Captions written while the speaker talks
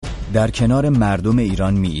در کنار مردم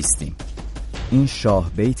ایران می ایستیم. این شاه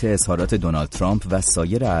بیت اظهارات دونالد ترامپ و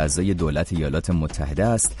سایر اعضای دولت ایالات متحده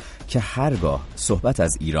است که هرگاه صحبت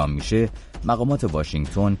از ایران میشه مقامات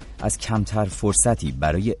واشنگتن از کمتر فرصتی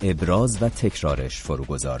برای ابراز و تکرارش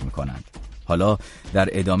فروگذار میکنند. حالا در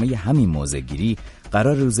ادامه همین موضع‌گیری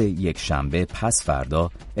قرار روز یکشنبه پس فردا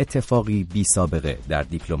اتفاقی بی سابقه در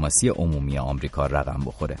دیپلماسی عمومی آمریکا رقم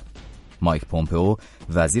بخوره. مایک پومپئو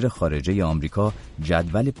وزیر خارجه آمریکا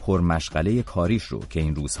جدول پرمشغله کاریش رو که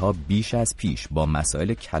این روزها بیش از پیش با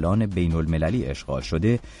مسائل کلان بین المللی اشغال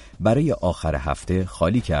شده برای آخر هفته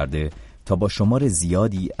خالی کرده تا با شمار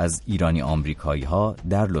زیادی از ایرانی آمریکایی ها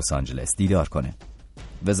در لس آنجلس دیدار کنه.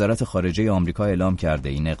 وزارت خارجه آمریکا اعلام کرده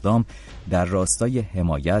این اقدام در راستای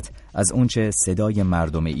حمایت از اونچه صدای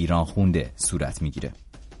مردم ایران خونده صورت میگیره.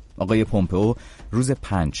 آقای پومپئو روز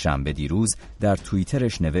پنجشنبه دیروز در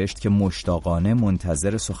توییترش نوشت که مشتاقانه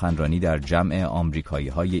منتظر سخنرانی در جمع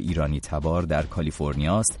آمریکایی‌های ایرانی تبار در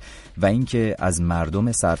کالیفرنیا است و اینکه از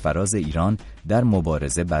مردم سرفراز ایران در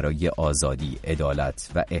مبارزه برای آزادی،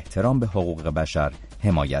 عدالت و احترام به حقوق بشر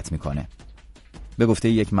حمایت میکنه. به گفته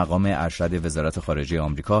یک مقام ارشد وزارت خارجه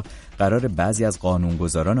آمریکا، قرار بعضی از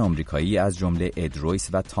قانونگذاران آمریکایی از جمله اد رویس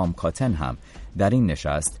و تام کاتن هم در این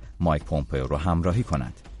نشست مایک پومپئو رو همراهی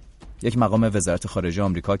کنند. یک مقام وزارت خارجه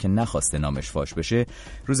آمریکا که نخواسته نامش فاش بشه،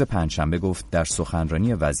 روز پنجشنبه گفت در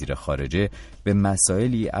سخنرانی وزیر خارجه به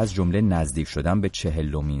مسائلی از جمله نزدیک شدن به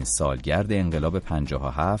 40مین سالگرد انقلاب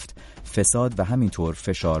 57، فساد و همینطور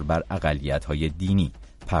فشار بر اقلیت‌های دینی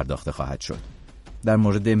پرداخته خواهد شد. در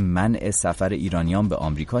مورد منع سفر ایرانیان به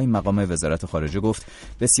آمریکا این مقام وزارت خارجه گفت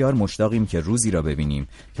بسیار مشتاقیم که روزی را ببینیم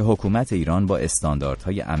که حکومت ایران با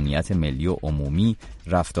استانداردهای امنیت ملی و عمومی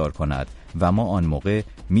رفتار کند و ما آن موقع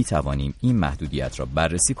می توانیم این محدودیت را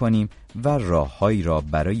بررسی کنیم و راههایی را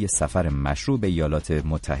برای سفر مشروع به ایالات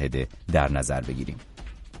متحده در نظر بگیریم.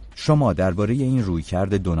 شما درباره این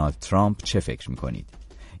رویکرد دونالد ترامپ چه فکر می کنید؟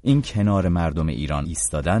 این کنار مردم ایران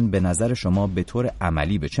ایستادن به نظر شما به طور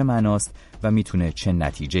عملی به چه معناست و میتونه چه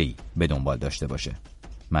نتیجه‌ای به دنبال داشته باشه؟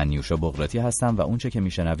 من نیوشا بغراتی هستم و اونچه که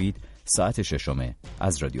میشنوید ساعت ششمه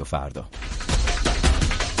از رادیو فردا.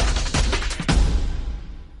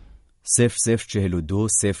 0042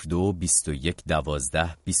 02 21 12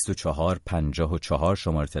 24 54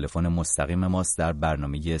 شماره تلفن مستقیم ماست در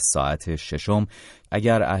برنامه ساعت ششم.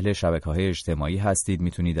 اگر اهل شبکه‌های اجتماعی هستید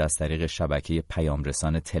میتونید از طریق شبکه پیام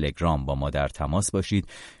رسان تلگرام با ما در تماس باشید.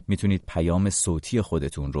 میتونید پیام صوتی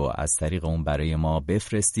خودتون رو از طریق اون برای ما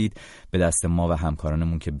بفرستید به دست ما و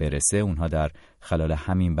همکارانمون که برسه اونها در خلال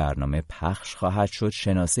همین برنامه پخش خواهد شد.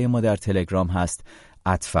 شناسه ما در تلگرام هست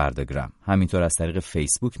 @فرداگرام. همینطور از طریق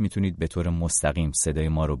فیسبوک میتونید به طور مستقیم صدای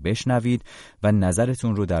ما رو بشنوید و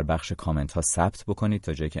نظرتون رو در بخش کامنت ها ثبت بکنید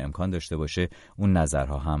تا جایی که امکان داشته باشه اون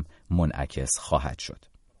نظرها هم منعکس خواهد شد.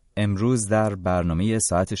 امروز در برنامه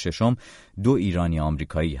ساعت ششم 2 ایرانی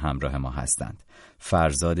آمریکایی همراه ما هستند.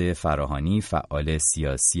 فرزاد فراهانی، فعال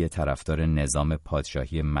سیاسی طرفدار نظام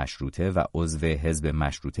پادشاهی مشروطه و عضو حزب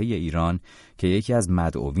مشروطه ایران که یکی از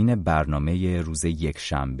مدعوین برنامه روز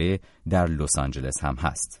یکشنبه در لس آنجلس هم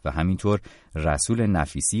هست و همینطور رسول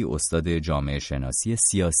نفیسی، استاد جامعه شناسی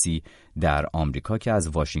سیاسی در آمریکا که از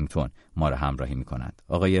واشنگتن ما را همراهی می‌کنند.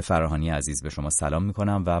 آقای فراهانی عزیز، به شما سلام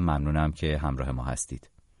می‌کنم و ممنونم که همراه ما هستید.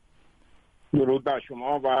 درود بر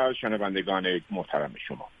شما و شنوندگان محترم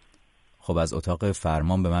شما. خب از اتاق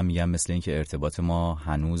فرمان به من میگم مثل اینکه ارتباط ما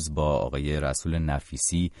هنوز با آقای رسول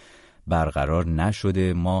نفیسی برقرار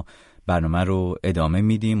نشده. ما برنامه رو ادامه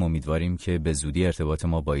میدیم، امیدواریم که به زودی ارتباط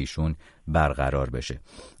ما با ایشون برقرار بشه.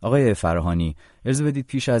 آقای فراهانی، اجازه بدید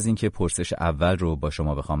پیش از این که پرسش اول رو با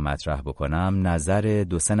شما بخوام مطرح بکنم، نظر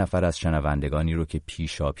 2-3 نفر از شنوندگانی رو که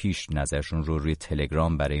پیشاپیش نظرشون رو روی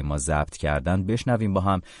تلگرام برای ما ضبط کردن بشنویم با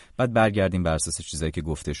هم، بعد برگردیم بر اساس چیزایی که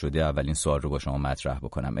گفته شده اولین سوال رو با شما مطرح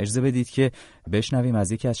بکنم. اجازه بدید که بشنویم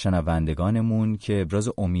از یکی از شنوندگانمون که ابراز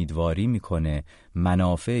امیدواری میکنه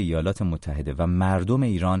منافع ایالات متحده و مردم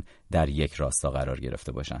ایران در یک راستا قرار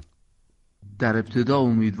گرفته باشن. در ابتدا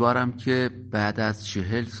امیدوارم که بعد از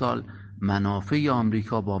 40 سال منافع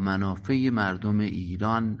آمریکا با منافع مردم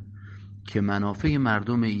ایران که منافع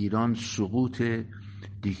مردم ایران سقوط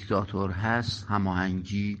دیکتاتور هست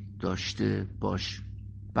هماهنگی داشته باش.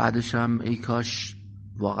 بعدش هم ای کاش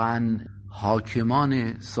واقعا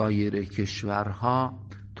حاکمان سایر کشورها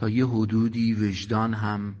تا یه حدودی وجدان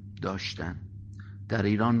هم داشتن. در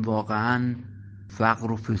ایران واقعا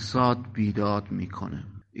فقر و فساد بیداد میکنه.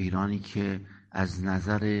 ایرانی که از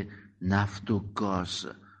نظر نفت و گاز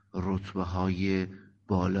رتبه‌های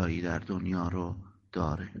بالایی در دنیا رو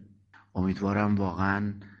داره. امیدوارم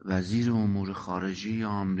واقعا وزیر امور خارجه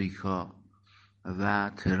آمریکا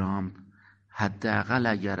و ترامپ حداقل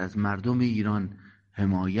اگر از مردم ایران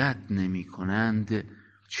حمایت نمی کنند،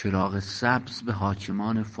 چراغ سبز به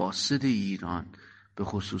حاکمان فاسد ایران به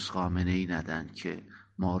خصوص خامنه‌ای ندن که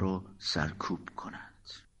ما رو سرکوب کنند.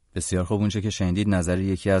 بسیار خوب. اونچه که شنیدید نظر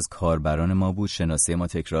یکی از کاربران ما بود. شناسه ما،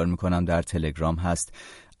 تکرار میکنم، در تلگرام هست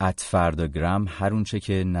 @فرداگرام. هر اونچه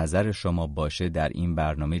که نظر شما باشه در این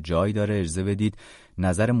برنامه جای داره. اجازه بدید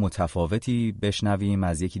نظر متفاوتی بشنویم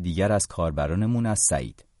از یکی دیگر از کاربرانمون، از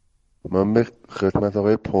سعید. من به خدمت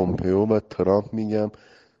آقای پومپئو و ترامپ میگم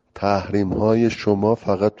تحریم های شما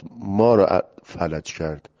فقط ما رو فلج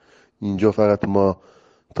کرد. اینجا فقط ما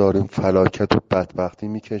داریم فلاکت و بدبختی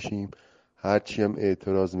میکشیم. هرچی هم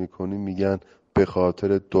اعتراض میکنیم میگن به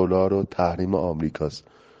خاطر دلار و تحریم آمریکاست.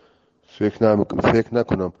 فکر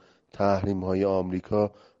نکنم تحریم های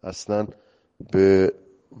آمریکا اصلا به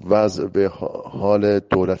وضع به حال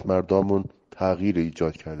دولت مردمون تغییر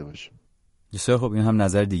ایجاد کرده باشه. بسیار خب. این هم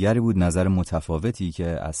نظر دیگری بود، نظر متفاوتی که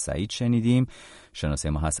از سعید شنیدیم. شناسه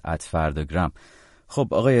ما هست @فرداگرام. خب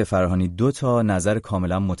آقای فرهانی، 2 تا نظر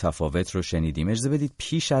کاملا متفاوت رو شنیدیم. اجازه بدید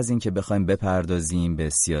پیش از این که بخوایم بپردازیم به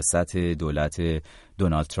سیاست دولت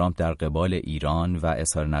دونالد ترامپ در قبال ایران و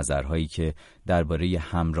اظهار نظرهایی که درباره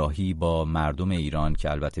همراهی با مردم ایران،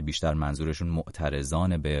 که البته بیشتر منظورشون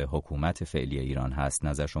معترضان به حکومت فعلی ایران هست،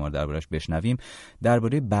 نظر شما رو درباره‌اش بشنویم،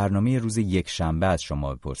 درباره برنامه روز یکشنبه از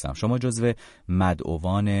شما بپرسم. شما جزو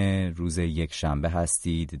مدعوان روز یکشنبه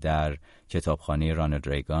هستید در کتابخانه رانالد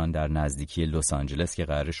ریگان در نزدیکی لس آنجلس که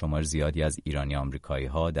قرار شمار زیادی از ایرانی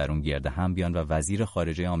آمریکایی‌ها در اون گرد هم بیان و وزیر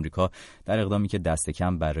خارجه آمریکا در اقدامی که دست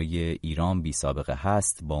کم برای ایران بی سابقه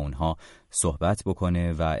هست با اونها صحبت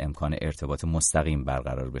بکنه و امکان ارتباط مستقیم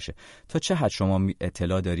برقرار بشه. تا چه حد شما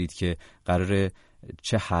اطلاع دارید که قراره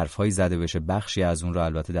چه حرفهایی زده بشه؟ بخشی از اون رو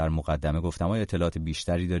البته در مقدمه گفتم. آیا اطلاعات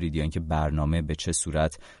بیشتری دارید یا اینکه برنامه به چه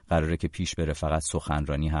صورت قراره که پیش بره؟ فقط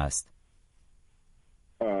سخنرانی هست؟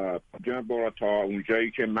 جناب بورا، تا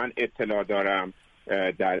اونجایی که من اطلاع دارم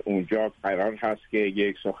در اونجا قرار هست که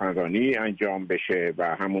یک سخنرانی انجام بشه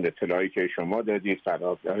و همون اطلاعی که شما دادید،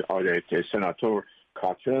 سناتور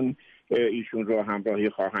کاتن ایشون رو همراهی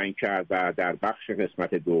خواهند کرد و در بخش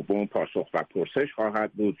قسمت دوم پاسخ و پرسش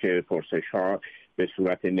خواهد بود که پرسش ها به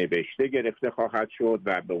صورت نوشته گرفته خواهد شد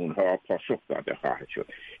و به اونها پاسخ داده خواهد شد.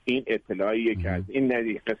 این اطلاعی که از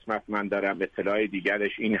این قسمت من دارم. اطلاع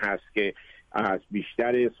دیگرش این هست که از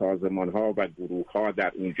بیشتر سازمان‌ها و گروه‌ها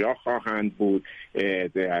در اونجا خواهند بود،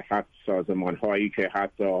 حتی سازمان‌هایی که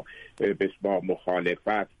حتی با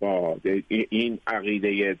مخالفت با این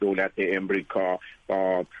عقیده دولت امریکا،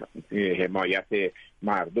 با حمایت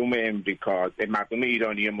مردم امریکا، مردم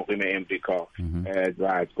ایرانی مقیم امریکا و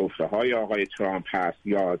از گفته‌های آقای ترامپ هست،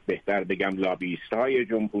 یا بهتر بگم لابیست‌های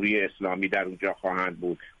جمهوری اسلامی در اونجا خواهند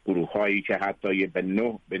بود. گروه‌هایی که حتی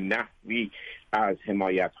به نحوی از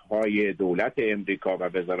حمایت‌های دولت امریکا و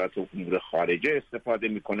وزارت امور خارجه استفاده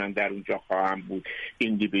می‌کنند در اونجا خواهند بود.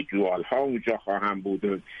 ایندیویدوال‌ها اونجا خواهند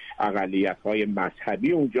بود، اقلیت‌های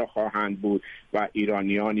مذهبی اونجا خواهند بود و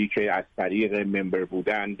ایرانیانی که از طریق ممبر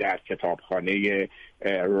بودن در کتابخانه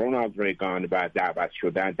رونالد ریگان و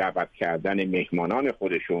دعوت کردن مهمانان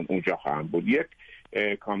خودشون اونجا خواهند بود. یک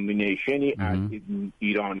کامبینیشنی از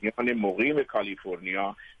ایرانیان مقیم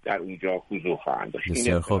کالیفرنیا در اونجا حضور خواهند داشت.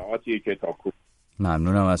 این اطلاعاتی که تا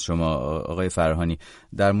ممنونم از شما آقای فرهانی.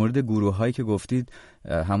 در مورد گروه هایی که گفتید،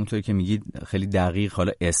 همونطوری که میگید خیلی دقیق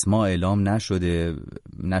حالا اسما اعلام نشده.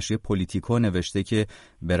 نشریه پولیتیکو نوشته که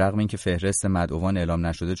به رغم اینکه فهرست مدعوان اعلام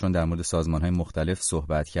نشده، چون در مورد سازمان های مختلف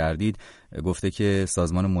صحبت کردید، گفته که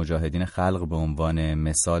سازمان مجاهدین خلق به عنوان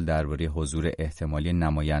مثال درباره حضور احتمالی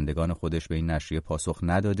نمایندگان خودش به این نشریه پاسخ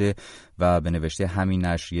نداده و به نوشته همین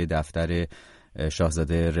نشریه دفتر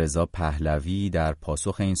شاهزاده رضا پهلوی در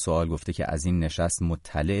پاسخ این سوال گفته که از این نشست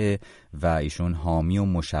مطلع و ایشون حامی و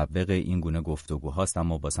مشوق این گونه گفتگوهاست،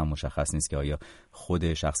 اما بازم مشخص نیست که آیا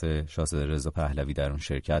خود شخص شاهزاده رضا پهلوی در اون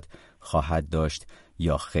شرکت خواهد داشت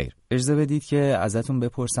یا خیر. اجازه بدید که ازتون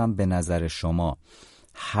بپرسم به نظر شما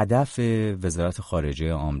هدف وزارت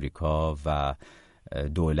خارجه آمریکا و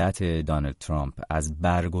دولت دونالد ترامپ از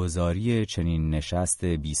برگزاری چنین نشست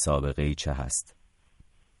بی سابقه‌ای چه هست؟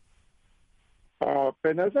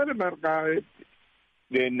 به نظر من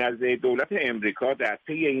نظر دولت امریکا در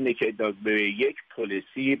پی اینه که به یک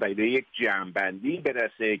پلیسی و به یک جمع‌بندی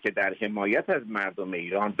برسه که در حمایت از مردم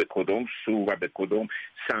ایران به کدوم سو و به کدوم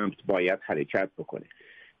سمت باید حرکت بکنه.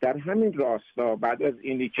 در همین راستا بعد از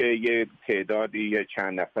اینی که یه تعدادی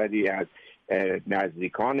چند نفری از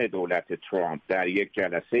نزدیکان دولت ترامپ در یک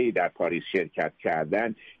جلسه در پاریس شرکت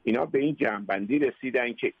کردن، اینا به این جمع‌بندی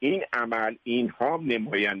رسیدن که این عمل، اینها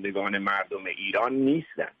نمایندگان مردم ایران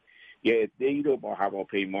نیستن. یه عده‌ای رو با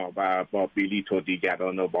هواپیما و با بلیط و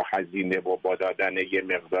دیگران و با هزینه و با دادن یه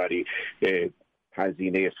مقداری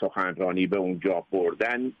هزینه سخنرانی به اونجا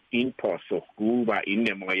بردن، این پاسخگو و این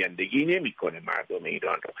نمایندگی نمیکنه مردم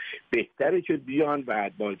ایران رو. بهتره که بیان و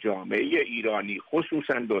با جامعه ایرانی،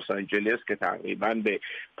 خصوصا لس آنجلس که تقریبا به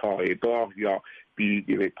پایگاه یا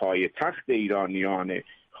به پای تخت ایرانیان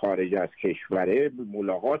خارج از کشوره،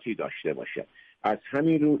 ملاقاتی داشته باشه. از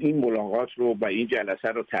همین رو این ملاقات رو و این جلسه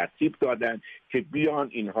رو ترتیب دادن که بیان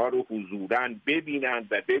اینها رو حضوراً ببینن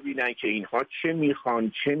و ببینن که اینها چه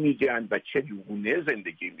میخوان، چه میگن و چه گونه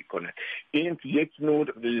زندگی میکنن. این یک نوع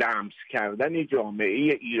لمس کردن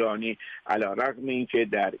جامعه ایرانی، علیرغم اینکه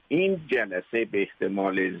در این جلسه به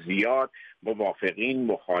احتمال زیاد موافقین،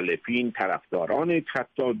 مخالفین، طرفداران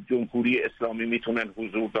حتی جمهوری اسلامی میتونن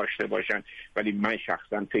حضور داشته باشن، ولی من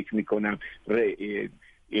شخصا فکر میکنم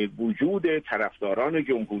وجود طرفداران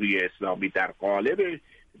جمهوری اسلامی در قالب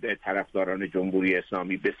طرفداران جمهوری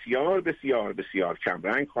اسلامی بسیار بسیار بسیار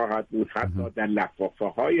کمرنگ خواهد بود، حتی در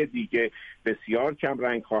لفافه‌های دیگه بسیار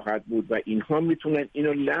کمرنگ خواهد بود و اینها میتونن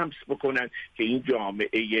اینو لمس بکنن که این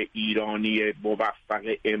جامعه ایرانی موفق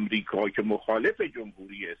امریکا که مخالف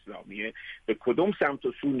جمهوری اسلامیه به کدوم سمت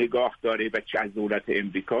و سو نگاه داره و چه از دولت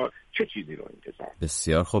امریکا چه چیزی رو انتظار.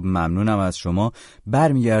 بسیار خب، ممنونم از شما.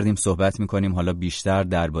 برمیگردیم صحبت میکنیم حالا بیشتر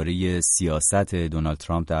درباره سیاست دونالد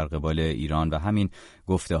ترامپ در قبال ایران و همین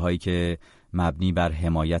گفته هایی که مبنی بر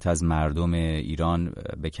حمایت از مردم ایران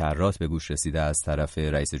به کرات به گوش رسیده از طرف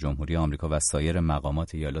رئیس جمهوری آمریکا و سایر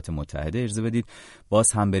مقامات ایالات متحده. اجازه بدید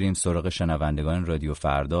باز هم بریم سراغ شنوندگان رادیو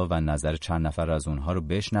فردا و نظر چند نفر از اونها رو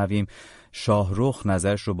بشنویم. شاهرخ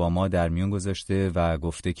نظرش رو با ما در میون گذاشته و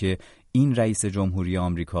گفته که این رئیس جمهوری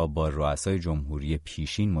آمریکا با رؤسای جمهوری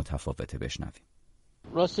پیشین متفاوته. بشنویم.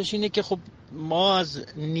 راستش اینه که خب ما از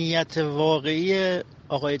نیت واقعی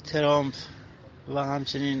آقای ترامپ و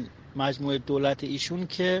همچنین مجموعه دولت ایشون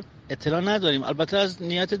که اطلاع نداریم. البته از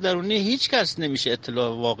نیت درونی هیچ کس نمیشه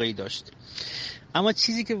اطلاع واقعی داشت، اما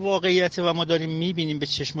چیزی که واقعیته و ما داریم میبینیم به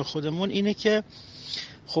چشم خودمون اینه که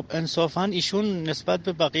خب انصافاً ایشون نسبت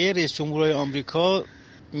به بقیه رئیس جمهورهای آمریکا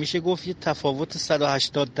میشه گفت یه تفاوت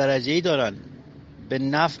 180 درجه‌ای دارن به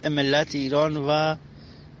نفع ملت ایران و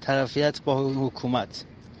طرفیت با حکومت،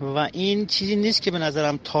 و این چیزی نیست که به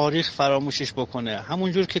نظرم تاریخ فراموشش بکنه.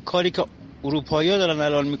 همونجور که کاری که اروپایی‌ها دارن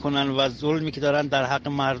الان میکنن و ظلمی که دارن در حق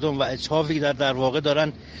مردم و اجحافی که در واقع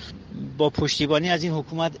دارن با پشتیبانی از این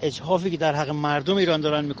حکومت، اجحافی که در حق مردم ایران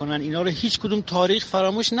دارن میکنن، اینا رو هیچ کدوم تاریخ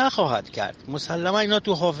فراموش نخواهد کرد. مسلما اینا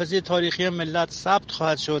تو حافظه تاریخی ملت ثبت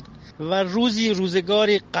خواهد شد و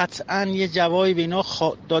روزگاری قطعاً یه جوابی به اینا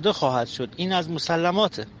داده خواهد شد. این از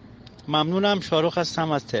مسلماته. ممنونم. شاهرخ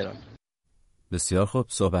هستم از تهران. بسیار خوب،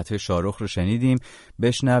 صحبت‌های شاهرخ رو شنیدیم.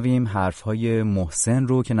 بشنویم حرف‌های محسن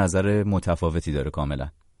رو که نظر متفاوتی داره کاملا.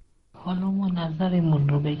 حالا ما نظرمون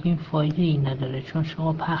رو بگیم فایده ای نداره، چون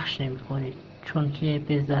شما پخش نمی‌کنید، چون که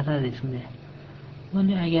به ضررتونه.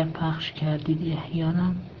 ولی اگر پخش کردید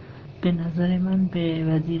احیانا به نظر من به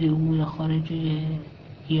وزیر امور خارجه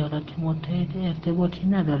ایالات متحده ارتباطی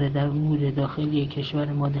نداره در امور داخلی کشور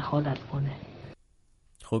ما دخالت کنه.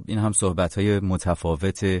 خب این هم صحبت‌های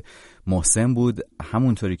متفاوت محسن بود.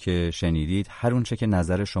 همونطوری که شنیدید هر اونچه که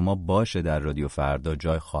نظر شما باشه در رادیو فردا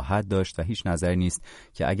جای خواهد داشت و هیچ نظری نیست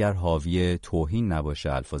که اگر حاوی توهین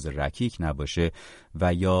نباشه، الفاظ رکیک نباشه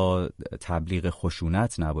و یا تبلیغ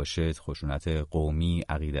خشونت نباشه، خشونت قومی،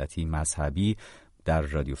 عقیدتی، مذهبی، در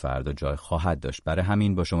رادیو فردا جای خواهد داشت. برای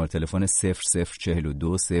همین با شماره تلفن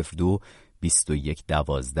 004202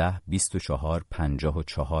 2112 24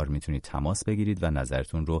 54 میتونید تماس بگیرید و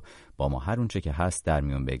نظرتون رو با ما هر اونچه که هست در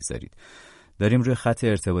میون بگذارید. داریم روی خط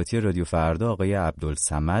ارتباطی رادیو فردا آقای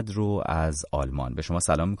عبدالصمد رو از آلمان. به شما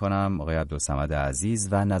سلام میکنم آقای عبدالصمد عزیز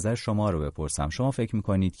و نظر شما رو بپرسم. شما فکر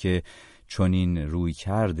میکنید که چنین روی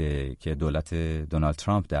کرده که دولت دونالد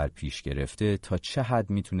ترامپ در پیش گرفته تا چه حد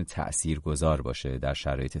میتونه تأثیرگذار باشه در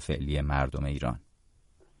شرایط فعلی مردم ایران؟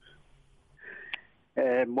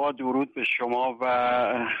 با درود به شما و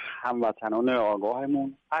هموطنان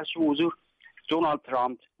آگاهمون. از حضور دونالد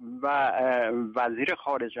ترامپ و وزیر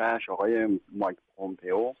خارجه‌اش آقای مایک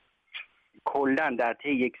پومپئو کلاً در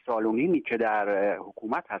طی 1 سال و نیمی که در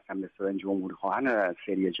حکومت هستن مثل جمهوری خواهان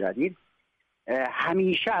سری جدید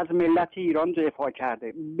همیشه از ملت ایران دفاع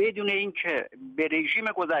کرده، بدون اینکه به رژیم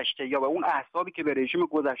گذشته یا به اون احزابی که به رژیم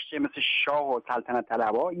گذشته مثل شاه و سلطنت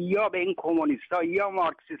طلبها یا به این کمونیستا یا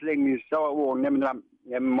مارکسیست لنینیستا و نمیدونم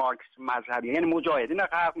مارکس مذهبی، یعنی مجاهدین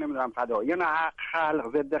خلق، نمیدونم فداییان حق،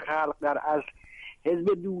 خلق ضد خلق در اصل،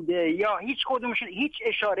 حزب دوده یا هیچ کدومشون هیچ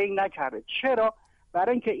اشاره‌ای نکرده. چرا؟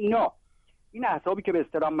 برای اینکه اینا این احزابی که به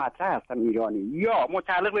اصطلاح مطرح هستن ایرانی یا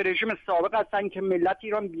متعلق به رژیم سابق هستن که ملت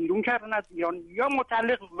ایران بیرون کردن از ایران، یا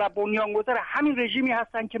متعلق و بنیانگذار همین رژیمی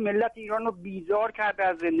هستن که ملت ایران رو بیزار کرده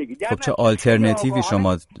از زندگی. خب چه آلترناتیوی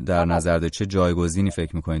شما در نظر دارید؟ چه جایگزینی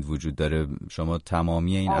فکر میکنید وجود داره؟ شما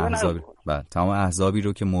تمامی این تمام احزابی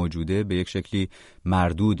رو که موجوده به یک شکلی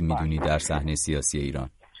مردود میدونید در صحنه سیاسی ایران؟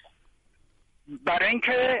 برای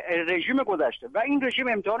اینکه رژیم گذشته و این رژیم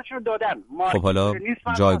امتحانشون رو دادن. خب حالا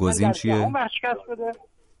جایگزین چیه؟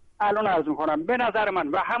 الان عرض میکنم به نظر من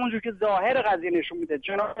و همونجور که ظاهر قضیه نشون میده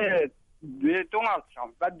جناب دونالد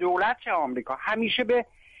ترامپ و دولت آمریکا همیشه به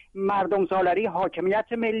مردم سالاری، حاکمیت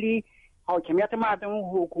ملی، حاکمیت مردم،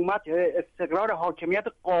 حکومت، استقرار، حاکمیت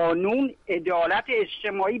قانون، عدالت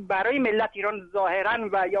اجتماعی برای ملت ایران ظاهرا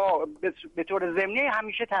و یا به طور ضمنی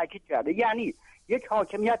همیشه تاکید کرده. یعنی یک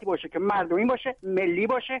حاکمیتی باشه که مردمی باشه، ملی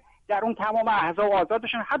باشه، در اون تمام احزاب آزاد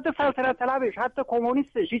باشن، حتی سلطنت طلبش، حتی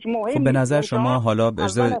کمونیستش، هیچ مهم نیست. خب به نظر شما حالا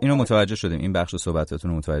اینو متوجه شدیم، این بخش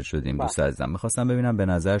صحبتاتون رو متوجه شدیم دوست عزیزم. می‌خواستم ببینم به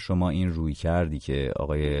نظر شما این روی کردی که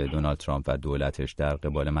آقای دونالد ترامپ و دولتش در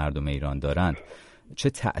قبال مردم ایران دارند چه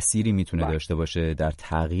تأثیری میتونه داشته باشه در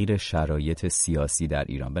تغییر شرایط سیاسی در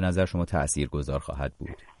ایران؟ به نظر شما تأثیرگذار خواهد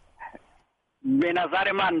بود؟ به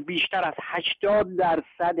نظر من بیشتر از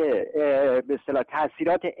 80% به اصطلاح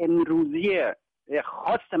تأثیرات امروزی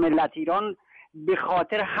خاص ملت ایران به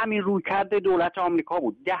خاطر همین رویکرد دولت آمریکا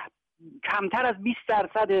بود. کمتر از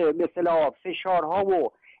 20% به اصطلاح فشارها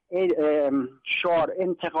و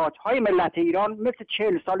انتقادهای ملت ایران مثل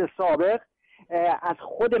 40 سال سابق از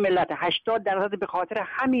خود ملت 80% به خاطر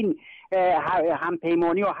همین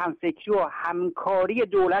همپیمانی و همفکری و همکاری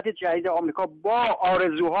دولت جدید آمریکا با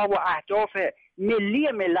آرزوها و اهداف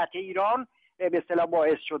ملی ملت ایران به اصطلاح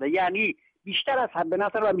باعث شده. یعنی بیشتر از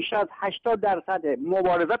بیشتر از 80%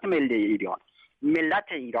 مبارزات ملی ایران، ملت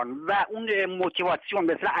ایران و اون موتیواسیون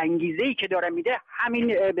به اصطلاح انگیزه‌ای که داره میده همین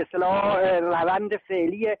به اصطلاح روند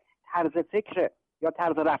فعلی طرز فکر یا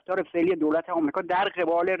طرز رفتار فعلی دولت آمریکا در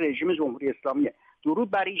قبال رژیم جمهوری اسلامی.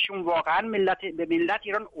 درود بر ایشون. واقعا به ملت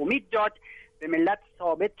ایران امید داد، به ملت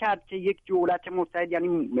ثابت کرد که یک دولت متحد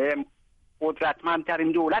یعنی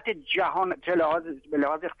قدرتمندترین دولت جهان به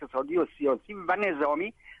لحاظ اقتصادی و سیاسی و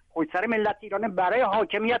نظامی پشت سر ملت ایران برای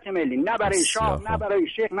حاکمیت ملی، نه برای شاه، نه برای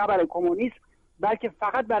شیخ، نه برای کمونیسم، بلکه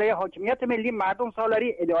فقط برای حاکمیت ملی، مردم سالاری،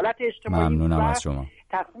 عدالت اجتماعی و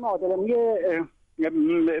تقسیم عادلانه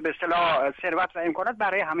به اصطلاح ثروت و امکانات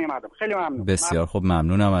برای همه مردم. خیلی ممنون. بسیار خوب،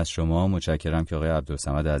 ممنونم از شما. متشکرم که آقای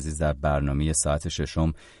عبدالصمد عزیز در برنامه ساعت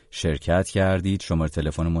ششم شرکت کردید. شماره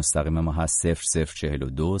تلفن مستقیم ما هست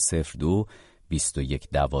 0042 02 21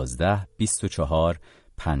 12 24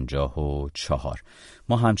 54.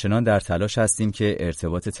 ما همچنان در تلاش هستیم که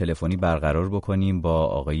ارتباط تلفنی برقرار بکنیم با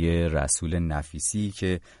آقای رسول نفیسی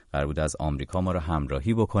که قرار بود از آمریکا ما رو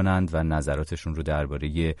همراهی بکنند و نظراتشون رو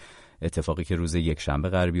درباره اتفاقی که روز یکشنبه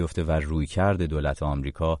قرار بیفته و رویکرد دولت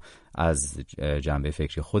آمریکا از جنبه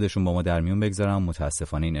فکری خودشون با ما در میون بگذارم.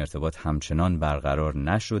 متاسفانه این ارتباط همچنان برقرار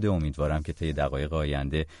نشده. امیدوارم که طی دقایق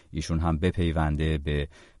آینده ایشون هم بپیونده به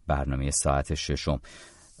برنامه ساعت ششم.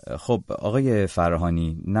 خب آقای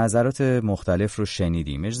فرهانی، نظرات مختلف رو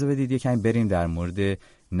شنیدیم. اجازه بدید یکم بریم در مورد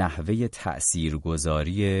نحوه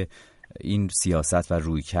تأثیرگذاری این سیاست و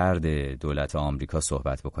رویکرد دولت آمریکا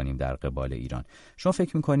صحبت بکنیم در قبال ایران. شما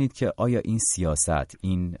فکر میکنید که آیا این سیاست،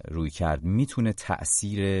 این رویکرد میتونه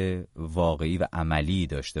تأثیر واقعی و عملی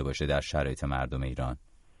داشته باشه در شرایط مردم ایران؟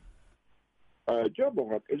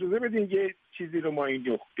 جناب اجازه بدین یه چیزی رو ما این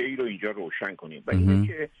نقطه‌ای رو اینجا روشن کنیم و اینه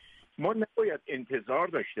که ما نباید انتظار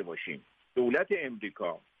داشته باشیم دولت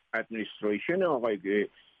امریکا، ادمنستریشن آقای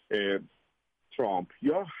ترامپ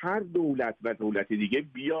یا هر دولت و دولت دیگه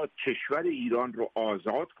بیاد کشور ایران رو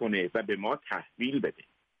آزاد کنه و به ما تحویل بده.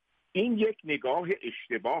 این یک نگاه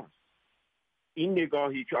اشتباه. این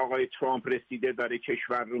نگاهی که آقای ترامپ رسیده داره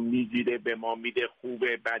کشور رو میگیره به ما میده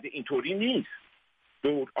خوبه بعد، اینطوری نیست.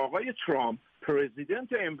 آقای ترامپ پرزیدنت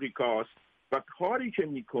امریکاست و کاری که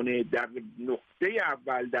میکنه در نقطه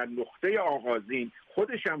اول، در نقطه آغازین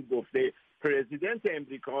خودش هم گفته پرزیدنت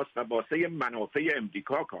امریکاست و واسه منافع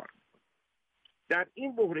امریکا کار میکنه. در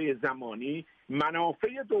این بحره زمانی منافع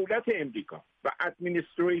دولت امریکا و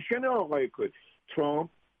ادمنستریشن آقای ترامپ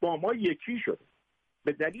با ما یکی شده.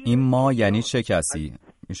 به دلیل این ما یعنی چه کسی؟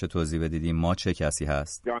 میشه توضیح بدید این ما چه کسی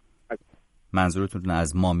هست؟ منظورتون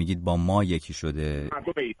از ما میگید با ما یکی شده؟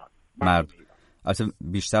 مردم ایران. البته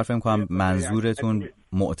بیشتر فهم کنم منظورتون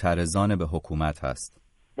معترضان به حکومت هست.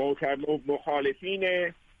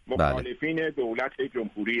 مخالفین دولت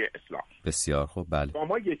جمهوری اسلامی. بسیار خوب، بله. با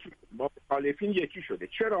ما مخالفین یکی شده.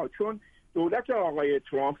 چرا؟ چون دولت آقای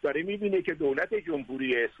ترامپ داره میبینه که دولت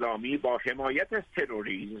جمهوری اسلامی با حمایت از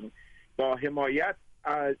تروریسم با حمایت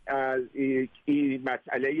از این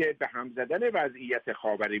مسئله به هم زدن وضعیت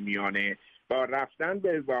خاورمیانه، با رفتن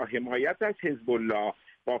با حمایت از حزب الله،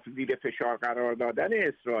 با زیر فشار قرار دادن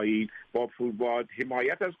اسرائیل، با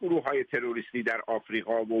حمایت از گروه‌های تروریستی در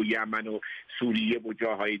آفریقا و یمن و سوریه و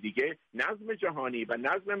جاهای دیگه، نظم جهانی و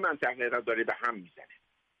نظم منطقه را داره به هم میزنه.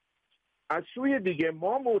 از سوی دیگه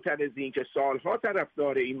ما معترضیم که سالها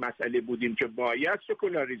طرفدار این مسئله بودیم که باید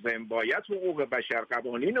سکولاریسم، باید حقوق بشر،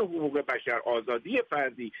 قوانین حقوق بشر، آزادی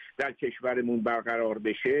فردی در کشورمون برقرار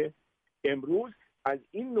بشه. امروز از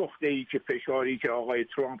این نقطه‌ای که فشاری که آقای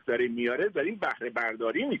ترامپ داره میاره داریم بهره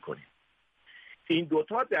برداری میکنیم. این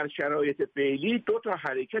دوتا در شرایط فعلی دوتا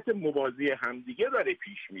حرکت موازی همدیگه داره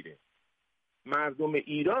پیش میره. مردم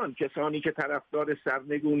ایران، کسانی که طرفدار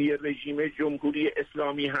سرنگونی رژیم جمهوری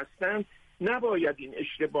اسلامی هستند، نباید این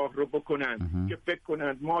اشتباه رو بکنن که فکر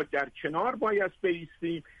کنند ما در کنار باید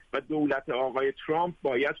بایستیم و دولت آقای ترامپ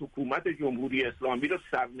باید حکومت جمهوری اسلامی رو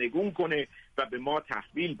سرنگون کنه و به ما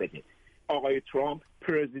تحویل بده. آقای ترامپ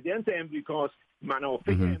پرزیدنت امریکاست،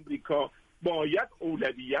 منافع امریکا باید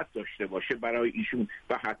اولویت داشته باشه برای ایشون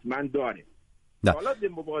و حتما داره. حالا به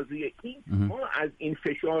موازی این ما از این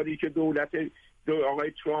فشاری که دولت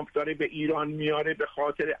آقای ترامپ داره به ایران میاره به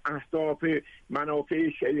خاطر اهداف منافع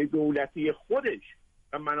دولتی خودش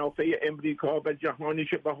و منافع امریکا و جهانی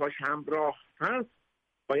که باهاش همراه هست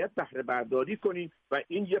باید بهره برداری کنیم و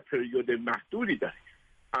این یه پریود محدودی داره.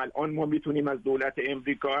 الان ما میتونیم از دولت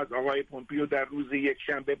امریکا، از آقای پومپیو در روز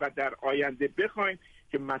یکشنبه و در آینده بخوایم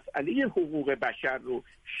که مسئله حقوق بشر رو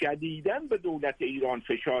شدیداً به دولت ایران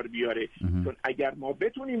فشار بیاره، چون اگر ما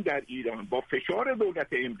بتونیم در ایران با فشار دولت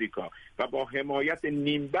امریکا و با حمایت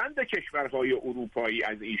نیمبند کشورهای اروپایی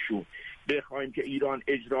از ایشون بخوایم که ایران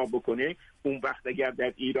اجرا بکنه، اون وقت اگر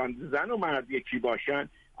در ایران زن و مرد یکی باشن،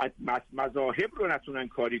 مذاهب رو نتونن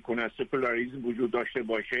کاری کنن، سکولاریسم وجود داشته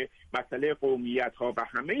باشه، مسئله قومیت ها و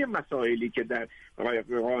همه مسائلی که در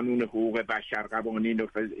قانون حقوق بشر قوانین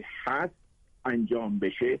هست انجام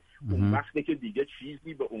بشه، اون وقتی که دیگه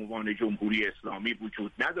چیزی به عنوان جمهوری اسلامی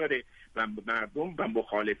وجود نداره و مردم و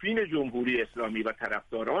مخالفین جمهوری اسلامی و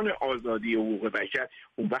طرفداران آزادی حقوق بشر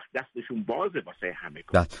اون وقت دستشون بازه واسه همه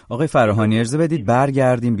کار. آقای فراهانی اجازه بدید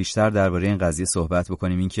برگردیم بیشتر درباره این قضیه صحبت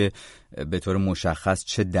بکنیم، این که به طور مشخص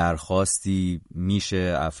چه درخواستی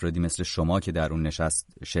میشه افرادی مثل شما که در اون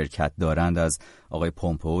نشست شرکت دارند از آقای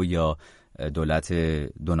پومپئو یا دولت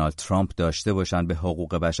دونالد ترامپ داشته باشن. به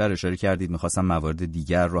حقوق بشر اشاره کردید، میخواستم موارد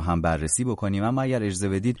دیگر رو هم بررسی بکنیم، اما اگر اجازه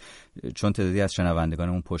بدید چون تعدادی از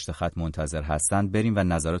شنوندگانمون پشت خط منتظر هستند بریم و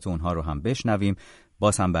نظرات اونها رو هم بشنویم،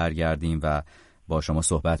 باز هم برگردیم و با شما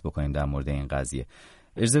صحبت بکنیم در مورد این قضیه.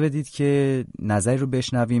 اجازه بدید که نظری رو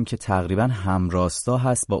بشنویم که تقریبا همراستا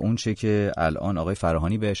هست با اون چه که الان آقای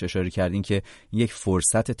فراهانی بهش اشاره کردین که یک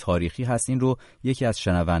فرصت تاریخی هست. این رو یکی از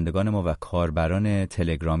شنوندگان ما و کاربران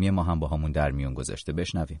تلگرامی ما هم با همون در میون گذاشته.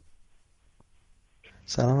 بشنویم.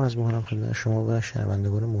 سلام از می‌کنم خدمت شما و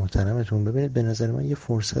شنوندگان محترمتون. ببینید به نظر من یه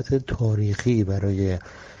فرصت تاریخی برای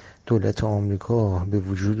دولت آمریکا به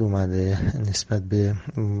وجود اومده نسبت به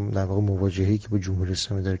در واقع مواجهه‌ای که با جمهوری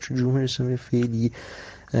اسلامی داره، چون جمهوری اسلامی فعلی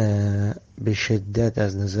به شدت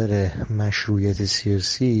از نظر مشروعیت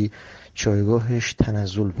سیاسی جایگاهش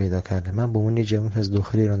تنزل پیدا کرده. من به عنوان جوان از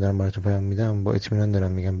داخل ایران دارم براتون پیام میدم، با اطمینان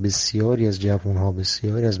دارم میگم بسیاری از جوان‌ها،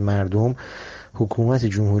 بسیاری از مردم حکومت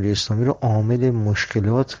جمهوری اسلامی رو عامل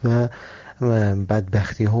مشکلات و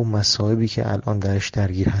بدبختی‌ها و مصائبی که الان درش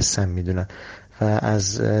درگیر هستن میدونن و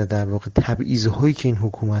از در واقع تبعیض‌هایی که این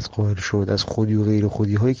حکومت قائل شد، از خودی و غیر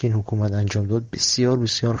خودی‌هایی که این حکومت انجام داد بسیار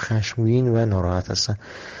بسیار خشمگین و ناراحت هستن.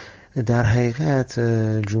 در حقیقت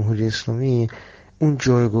جمهوری اسلامی اون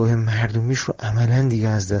جایگاه مردمیش رو عملاً دیگه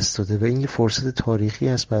از دست داده و این یه فرصت تاریخی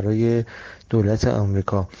است برای دولت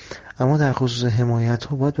آمریکا. اما در خصوص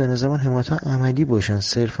حمایت‌ها باید به نظر من حمایت‌ها عملی باشن،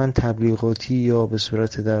 صرفاً تبلیغاتی یا به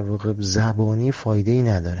صورت در واقع زبانی فایده‌ای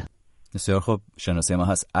نداره. بسیار خوب، شناسه ما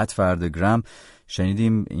هست @فردگرام.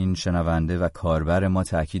 شنیدیم این شنونده و کاربر ما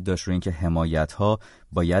تاکید داشت روی اینکه حمایت‌ها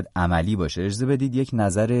باید عملی باشه. اجازه بدید یک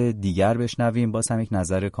نظر دیگر بشنویم، باز هم یک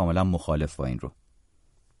نظر کاملا مخالف با این رو.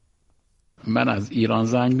 من از ایران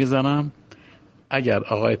زنگ میزنم. اگر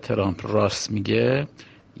آقای ترامپ راست میگه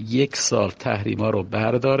 1 سال تحریما رو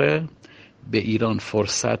برداره، به ایران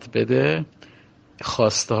فرصت بده،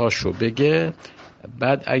 خواسته هاشو بگه،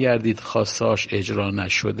 بعد اگر دید خواستهاش اجرا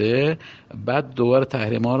نشده بعد دوباره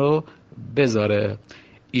تحریما رو بذاره.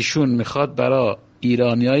 ایشون میخواد برای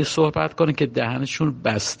ایرانیایی صحبت کنه که دهنشون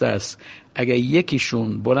بسته است. اگر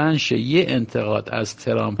یکیشون بلند شه یه انتقاد از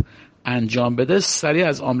ترامپ انجام بده سریع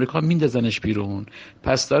از آمریکا میندازنش بیرون.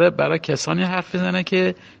 پس داره برای کسانی حرف میزنه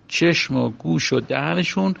که چشم و گوش و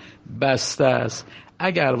دهنشون بسته است.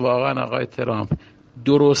 اگر واقعا آقای ترامپ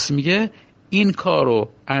درست میگه این کار رو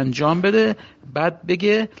انجام بده، بعد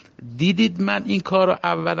بگه دیدید من این کار رو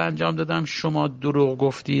اول انجام دادم شما دروغ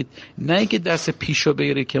گفتید، نه اینکه دست پیشو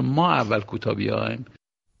بگیره که ما اول کوتا بیایم.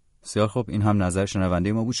 بسیار خب، این هم نظر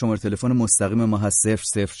شنونده ما بود. شماره تلفن مستقیم ما هست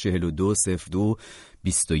 0042 02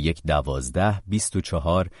 21 12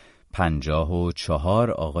 24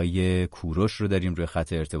 54. آقای کوروش رو داریم روی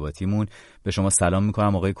خط ارتباطیمون. به شما سلام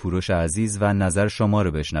میکنم آقای کوروش عزیز و نظر شما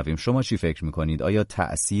رو بشنویم. شما چی فکر میکنید؟ آیا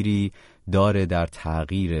تأثیری داره در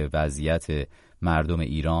تغییر وضعیت مردم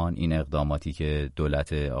ایران این اقداماتی که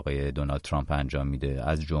دولت آقای دونالد ترامپ انجام میده،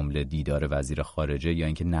 از جمله دیدار وزیر خارجه یا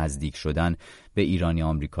اینکه نزدیک شدن به ایرانی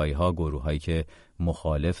آمریکایی ها، گروه هایی که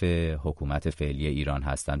مخالف حکومت فعلی ایران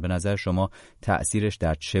هستند؟ به نظر شما تأثیرش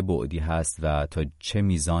در چه بعدی هست و تا چه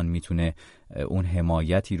میزان میتونه اون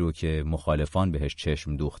حمایتی رو که مخالفان بهش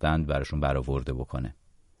چشم دوختند براشون برآورده بکنه؟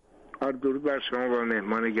 درود بر شما و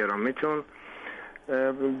مهمان گرامیتون.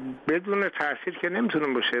 بدون تأثیر که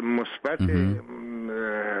نمیتونه باشه، مثبت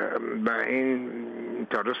و این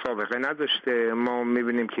تا سابقه نداشته. ما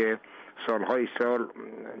میبینیم که سالهای سال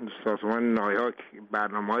سازمان نایاک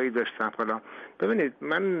برنامه‌ای داشتن فلان. ببینید،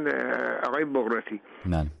 من آقای بغراتی،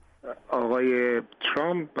 آقای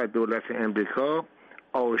ترامپ و دولت امریکا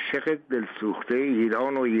عاشق دلسوخته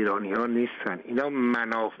ایران و ایرانیان نیستن. اینا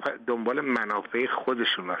دنبال منافع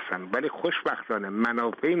خودشون هستن، ولی خوشبختانه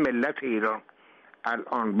منافع ملت ایران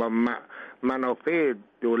الان با منافع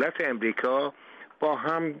دولت امریکا با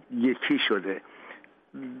هم یکی شده.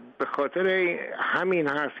 به خاطر همین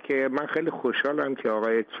هست که من خیلی خوشحالم که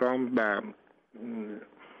آقای ترامپ و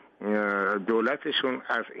دولتشون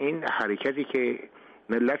از این حرکتی که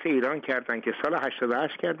ملت ایران کردن، که سال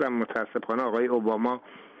 88 کردن، متاسفانه آقای اوباما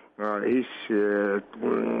هیچ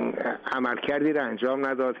عملکردی را انجام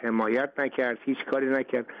نداد، حمایت نکرد، هیچ کاری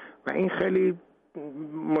نکرد و این خیلی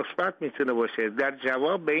مثبت میتونه باشه. در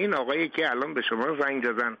جواب به این آقایی که الان به شما زنگ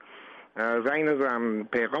زدن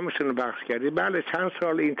پیغامشون رو پخش کردی، بله چند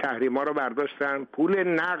سال این تحریما رو برداشتن، پول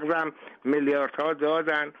نقدم میلیاردها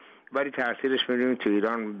دادن، ولی تاثیرش می‌بینیم تو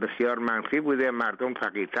ایران بسیار منفی بوده. مردم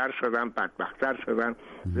فقیرتر شدن، بدبخت‌تر شدن،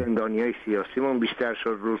 زندانیای سیاسیمون بیشتر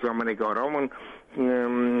شد، روزنامه‌نگارامون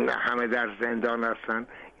همه در زندان هستن.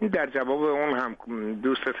 این در جواب اون هم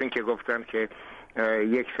دوستتون که گفتن که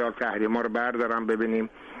یک سال تحریما رو بردارن ببینیم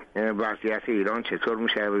وضعیت ایران چطور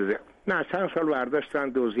میشه. نه، چند سال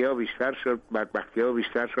برداشتن، دزدی‌ها بیشتر شد، بدبختی‌ها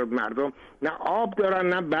بیشتر شد، مردم نه آب دارن،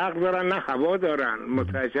 نه برق دارن، نه هوا دارن.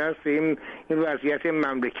 متوجه هستیم این وضعیت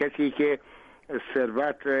مملکتی که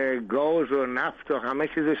ثروت گاز و نفت و همه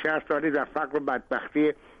چیزش هست، ولی در فقر و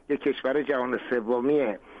بدبختی یک کشور جهان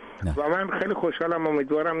سومیه. و من خیلی خوشحالم،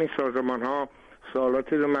 امیدوارم این سازمان‌ها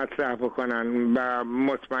سوالاتی رو مطرح بکنن و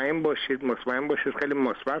مطمئن باشید خیلی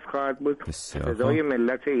مثبت خواهد بود. صدای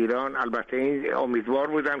ملت ایران، البته این امیدوار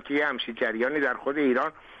بودم که یه همچین جریانی در خود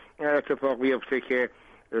ایران اتفاق بیفته که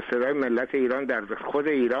صدای ملت ایران در خود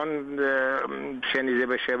ایران شنیده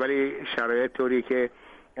بشه، ولی شرایط طوری که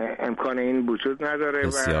امکان این وجود نداره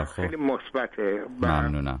و خیلی مثبته.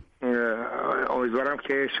 ممنونم. امیدوارم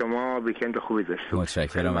که شما ویکند خوبی داشته باشید.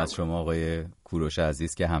 متشکرم از شما آقای کوروش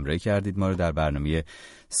عزیز که همراهی کردید ما رو در برنامه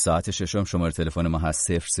ساعت ششم. شماره تلفن ما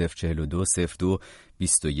هست 0042 02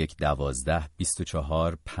 21 12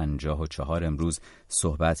 24 54. امروز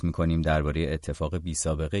صحبت می‌کنیم درباره اتفاق بی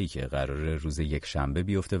سابقه ای که قراره روز یک شنبه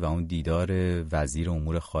بیفته و اون دیدار وزیر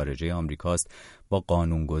امور خارجه آمریکاست با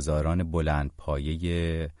قانونگذاران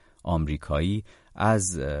بلندپایه آمریکایی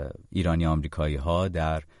از ایرانی آمریکایی ها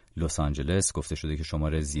در لس آنجلس. گفته شده که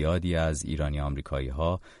شمار زیادی از ایرانی آمریکایی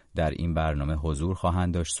ها در این برنامه حضور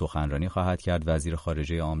خواهند داشت. سخنرانی خواهد کرد وزیر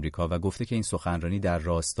خارجه آمریکا و گفته که این سخنرانی در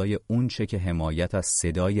راستای اون چه که حمایت از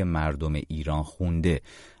صدای مردم ایران خونده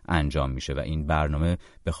انجام میشه و این برنامه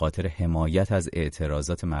به خاطر حمایت از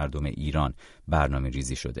اعتراضات مردم ایران برنامه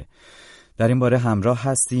ریزی شده. در این باره همراه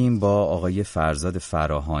هستیم با آقای فرزاد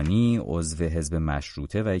فراهانی، عضو حزب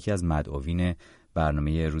مشروطه و یکی از مدعوین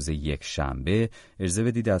برنامه روز یک شنبه. اجازه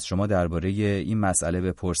بدید از شما درباره این مسئله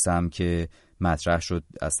بپرسم که مطرح شد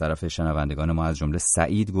از طرف شنوندگان ما، از جمله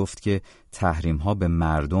سعید گفت که تحریم ها به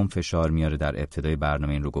مردم فشار میاره. در ابتدای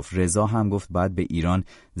برنامه این رو گفت. رضا هم گفت باید به ایران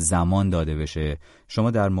زمان داده بشه.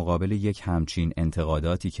 شما در مقابل یک همچین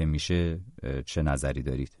انتقاداتی که میشه چه نظری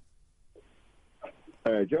دارید؟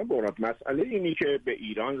 جناب برات، مسئله اینی که به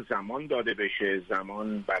ایران زمان داده بشه،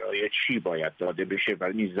 زمان برای چی باید داده بشه و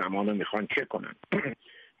این زمان رو میخوان چه کنن؟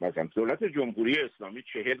 مثلا دولت جمهوری اسلامی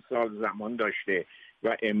 40 سال زمان داشته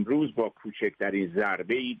و امروز با کوچکترین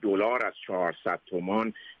ضربه‌ای دلار از 400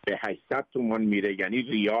 تومان به 800 تومان میره، یعنی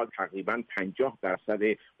ریال تقریبا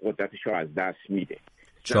 50% قدرتش رو از دست میده.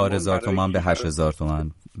 4,000 تومان به 8,000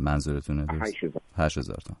 تومان منظورتونه؟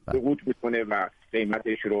 8,000 تومان سقوط میکنه و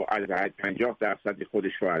قیمتش رو از 50%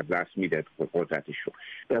 خودش رو از دست میده، قدرتش رو.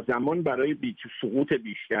 و زمان برای سقوط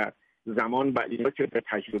بیشتر، زمان اینا که به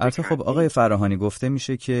تجربه. البته خب آقای فراهانی، گفته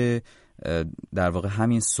میشه که در واقع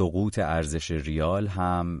همین سقوط ارزش ریال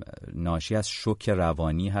هم ناشی از شوک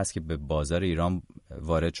روانی هست که به بازار ایران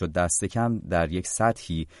وارد شد. دست کم در یک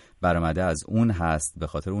سطحی برآمده از اون هست، به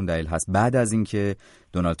خاطر اون دلیل هست بعد از اینکه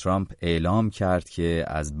دونالد ترامپ اعلام کرد که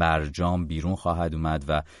از برجام بیرون خواهد اومد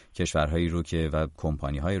و کشورهایی رو که و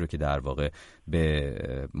کمپانی‌هایی رو که در واقع به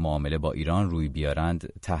معامله با ایران روی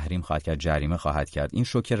بیارند تحریم خواهد کرد، جریمه خواهد کرد. این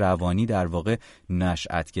شوک روانی در واقع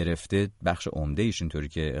نشأت گرفته، بخش عمده ایش اینطوری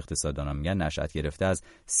که اقتصاددانان میگن نشأت گرفته از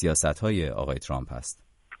سیاست‌های آقای ترامپ هست.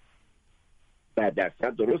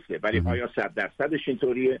 100% درسته، ولی آیا 100%ش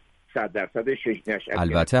اینطوریه؟ 100%ش نشأت.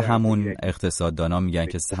 البته همون اقتصاددانا میگن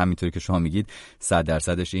که همینطوری که شما میگید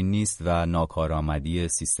 100%ش این نیست و ناکارآمدی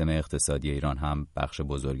سیستم اقتصادی ایران هم بخش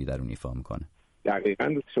بزرگی در اون ایفا میکنه.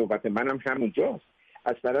 دقیقاً صحبت منم همونجاست.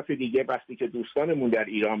 از طرف دیگه وقتی که دوستانمون در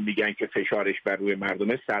ایران میگن که فشارش بر روی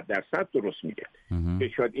مردمه، 100% درست میگه. که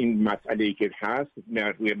شاید این مسئله‌ای که هست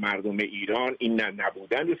روی مردم ایران، این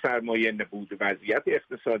نبودن سرمایه، نبود وضعیت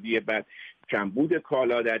اقتصادی بد، کمبود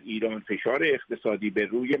کالا در ایران، فشار اقتصادی به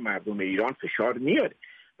روی مردم ایران فشار میاره.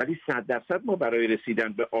 ولی 100% ما برای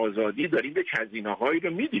رسیدن به آزادی داریم به هزینه‌هایی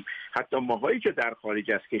رو میدیم. حتی ماهایی که در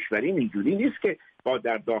خارج از کشوریم اینجوری نیست که با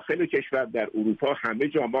در داخل کشور در اروپا همه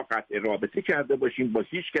جا ما قطع رابطه کرده باشیم، با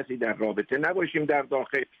هیچ کسی در رابطه نباشیم، در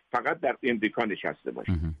داخل فقط در امریکا نشسته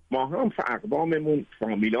باشیم. ما هم اقواممون،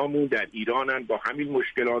 فامیلامون در ایرانن، با همین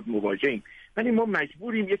مشکلات مواجهیم. ولی ما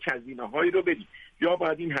مجبوریم یک هزینه‌هایی رو بدیم. یا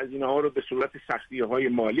باید این هزینه‌ها رو به صورت سختی‌های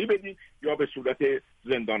مالی بدیم، یا به صورت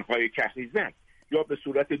زندان‌های کهریزک، یا به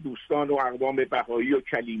صورت دوستان و اقوام بهایی و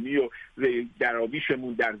کلیمی و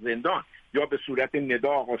دراویشمون در زندان، یا به صورت ندا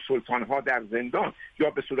آقا سلطان‌ها در زندان، یا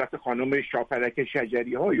به صورت خانم شاپرک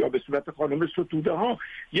شجری‌ها، یا به صورت خانم ستوده‌ها.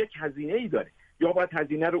 یک هزینه‌ای داره. یا باید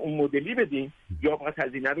هزینه رو اون مدلی بدیم، یا باید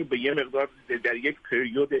هزینه رو به یه مقدار در یک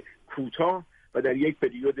پریود کوتاه و در یک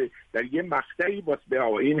پریود در یک مقطعی باز به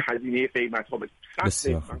این هزینه قیمت‌ها بدیم.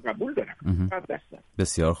 من قبول دارم.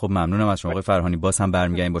 بسیار خوب، ممنونم از شما آقای فرهانی. باز هم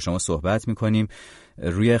برمیگردیم با شما صحبت می‌کنیم.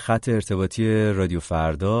 روی خط ارتباطی رادیو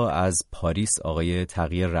فردا از پاریس آقای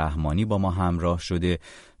تقی رحمانی با ما همراه شده،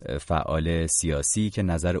 فعال سیاسی، که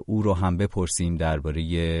نظر او رو هم بپرسیم درباره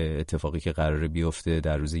اتفاقی که قراره بیفته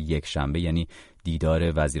در روز یکشنبه، یعنی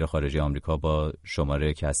دیدار وزیر خارجه آمریکا با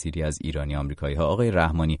شماره کثیری از ایرانی آمریکایی‌ها. آقای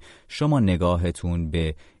رحمانی، شما نگاهتون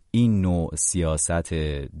به این نوع سیاست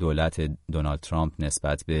دولت دونالد ترامپ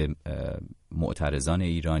نسبت به معترضان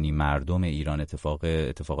ایرانی، مردم ایران،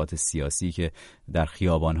 اتفاقات سیاسی که در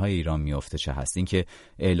خیابان‌های ایران میفته چه هست؟ این که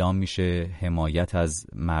اعلام میشه حمایت از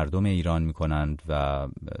مردم ایران میکنند و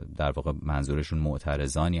در واقع منظورشون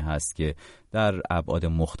معترضانی هست که در ابعاد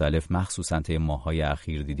مختلف مخصوصا طی ماه‌های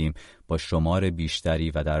اخیر دیدیم با شمار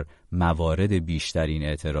بیشتری و در موارد بیشتری این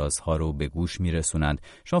اعتراض‌ها رو به گوش میرسونند.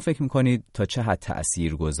 شما فکر میکنید تا چه حد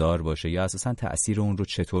تأثیرگذار باشه یا اساساً تأثیر اون رو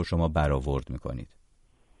چطور شما برآورد میکنید؟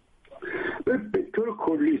 به طور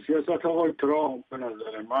کلی سیاست آقای ترامپ به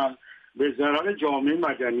نظر من به ضرر جامعه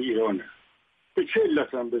مدنی ایرانه. به چه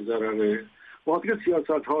علت هم به ضرره؟ وقتی که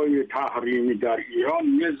سیاست‌های تحریمی در ایران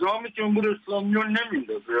نظام جمهوری اسلامی رو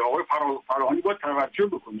نمیندازه. آقای فراهانی باید توجه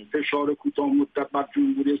بکنه فشار کوتاه مدت بر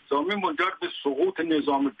جمهوری اسلامی منجر به سقوط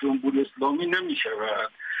نظام جمهوری اسلامی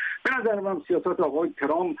نمی‌شود. به نظر من سیاست آقای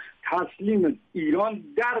ترامپ تسلیم ایران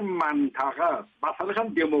در منطقه است. مثلا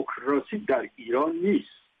هم دموکراسی در ایران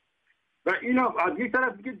نیست. و اینا از یک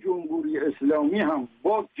طرف دیگه جمهوری اسلامی هم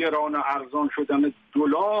با گران و ارزان شدن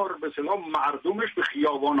دلار به اصطلاح مردمش به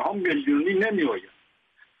خیابان‌ها میلیونی نمیآید.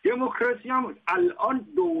 دموکراسی هم الان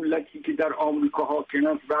دولتی که در آمریکا حاکم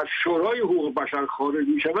است و شورای حقوق بشر خارج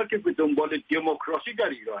می‌شود که به دنبال دموکراسی در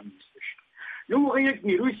ایران نیستش. یه موقع یک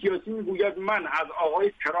نیروی سیاسی میگوید من از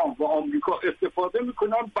آقای ترامپ و آمریکا استفاده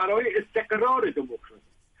میکنم برای استقرار دموکراسی.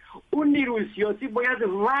 اون نیروی سیاسی باید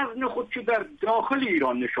وزن خودشو در داخل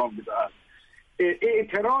ایران نشان بدهد.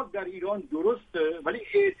 اعتراض در ایران درسته، ولی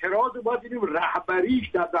اعتراض باید دیدیم رهبریش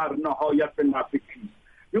در نهایت به نفع کیست.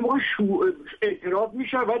 یه موقع اعتراض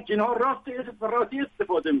میشه و جناح راستی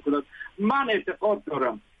استفاده میکنند. من اعتقاد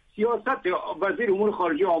دارم سیاست وزیر امور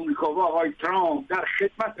خارجه آمریکا و آقای ترامپ در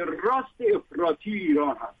خدمت راست افراطی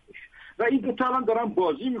ایران هستش و این دو تا الان دارن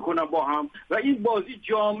بازی میکنن با هم و این بازی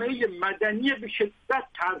جامعه مدنی به شدت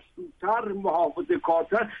ترسوتر،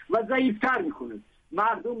 محافظه‌کارتر و ضعیفتر میکنه.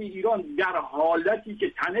 مردم ایران در حالتی که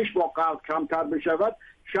تنش با غرب کمتر بشود،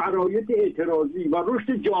 شرایط اعتراضی و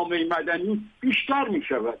رشد جامعه مدنی بیشتر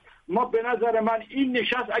میشود. ما به نظر من این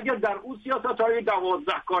نشست اگر در اون سیاست‌های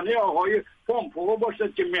 12 گانه آقای پومپئو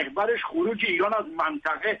باشد که محورش خروج ایران از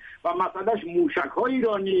منطقه و مسئلهش موشک‌های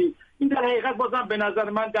ایرانی، این در حقیقت بازم به نظر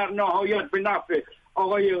من در نهایت به نفع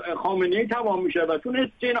آقای خامنه‌ای تمام میشه و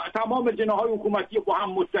چون تمام جناح‌های حکومتی با هم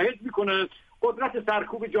متحد میکنه، قدرت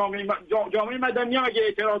سرکوب جامعه مدنی هم اگه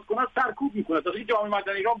اعتراض کنه سرکوب میکنه. تا جامعه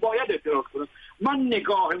مدنی ایران باید اعتراض کنه. من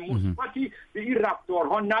نگاه مثبتی به این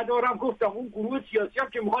رفتارها ندارم. گفتم اون گروه سیاسی هم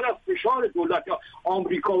که میخواد از فشار دولت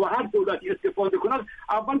دولت و هر دولتی استفاده کنند،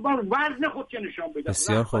 اول باید وزن خود که نشان بده.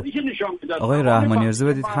 بسیار خوب آقای رحمانی، اجازه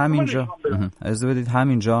بدید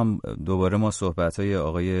همینجا هم دوباره ما صحبت‌های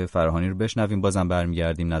آقای فرهانی رو بشنویم، بازم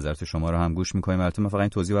برمیگردیم نظرات شما رو هم گوش می‌کنیم. البته من فقط این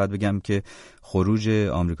توضیح باید بگم که خروج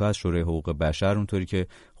آمریکا از شورای حقوق بشر اونطوری که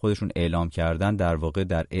خودشون اعلام کردن در واقع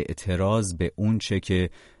در اعتراض به اون چه که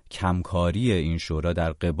کمکاری این شورا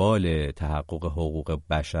در قبال تحقق حقوق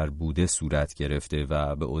بشر بوده صورت گرفته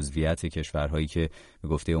و به عضویت کشورهایی که به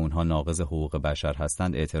گفته اونها ناقض حقوق بشر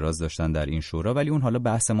هستند اعتراض داشتن در این شورا. ولی اون حالا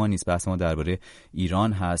بحث ما نیست، بحث ما درباره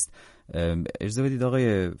ایران هست. اجازه بدید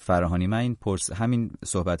آقای فرهانی من همین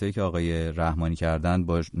صحبتایی که آقای رحمانی کردن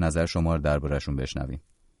با نظر شما رو درباره‌شون بشنویم.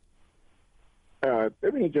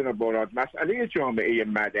 ببینید جناب براد، مسئله جامعه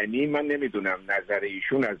مدنی، من نمیدونم نظر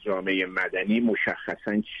ایشون از جامعه مدنی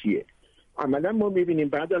مشخصا چیه. عملا ما میبینیم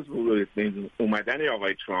بعد از اومدن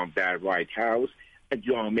آقای ترامپ در وایت هاوس،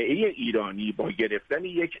 جامعه ایرانی با گرفتن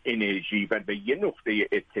یک انرژی و به یه نقطه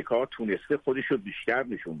اتکا تونسته خودش رو بیشتر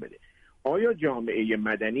نشون بده. آیا جامعه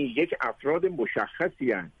مدنی یک افراد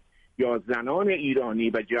مشخصی هستند یا زنان ایرانی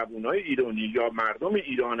و جوانای ایرانی یا مردم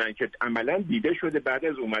ایرانن که عملا دیده شده بعد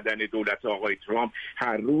از اومدن دولت آقای ترامپ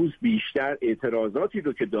هر روز بیشتر اعتراضاتی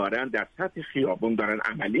رو که دارن در سطح خیابون دارن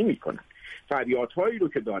عملی میکنن، فریادهایی رو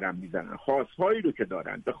که دارن میزنن، خواستهایی رو که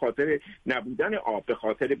دارن به خاطر نبودن آب، به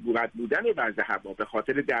خاطر بد بودن وضع هوا، به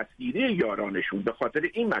خاطر دستگیری یارانشون، به خاطر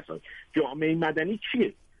این مسائل. جامعه مدنی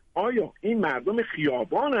چیه؟ آیا این مردم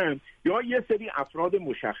خیابانن یا یه سری افراد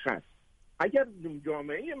مشخص؟ اگر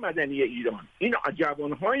جامعه مدنی ایران این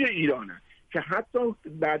جوانهای ایرانن که حتی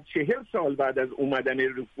بعد 40 سال بعد از اومدن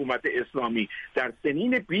حکومت اسلامی در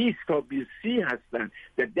سنین 20 تا 30 هستن،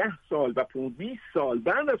 در 10 سال و 20 سال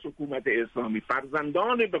بعد از حکومت اسلامی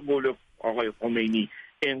فرزندان به قول آقای خمینی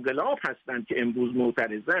انقلاب هستند که امروز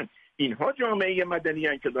معترضن، اینها جامعه مدنی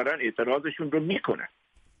هستند که دارن اعتراضشون رو میکنن.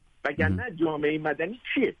 وگرنه جامعه مدنی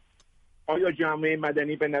چیه؟ آیا جامعه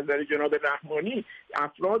مدنی به نظر جناب رحمانی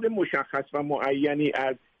افراد مشخص و معینی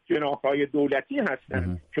از جناح‌های دولتی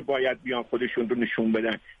هستند که باید بیان خودشون رو نشون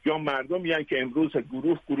بدن، یا مردمی هستند که امروز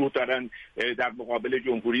گروه دارن در مقابل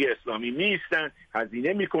جمهوری اسلامی میستن،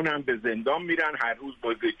 هزینه میکنن، به زندان میرن، هر روز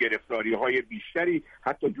با گرفتاری‌های بیشتری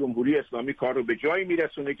حتی جمهوری اسلامی کار رو به جایی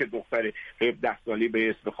میرسونه که دختر 17 سالی به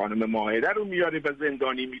اسم خانم ماهده رو میاره و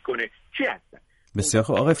زندانی میکنه. چی هستن؟ بسیار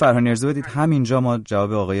خوب آقای فرهانی، اجازه بدید همینجا ما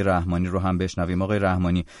جواب آقای رحمانی رو هم بشنویم. آقای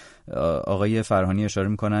رحمانی، آقای فرهانی اشاره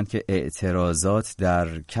می‌کنند که اعتراضات در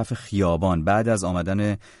کف خیابان بعد از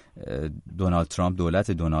آمدن دونالد ترامپ،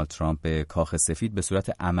 دولت دونالد ترامپ به کاخ سفید به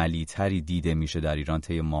صورت عملی تری دیده میشه در ایران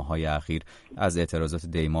طی ماه‌های اخیر، از اعتراضات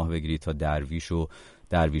دیماه بگیرید تا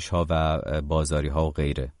درویش‌ها و بازاری‌ها و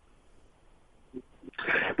غیره.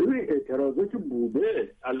 اعتراضات بوده،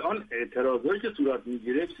 الان اعتراضایی که صورت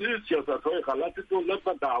میگیره سیاست‌های غلط دولت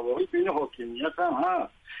و دعواهای بین حاکمیت هم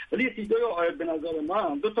هست. ولی یه چیزایی به نظر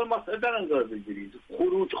من دو تا مسئله در نظر بگیرید.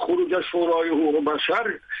 خروج از شورای حقوق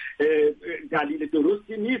بشر دلیل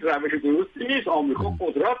درستی نیست، روش درستی نیست. آمریکا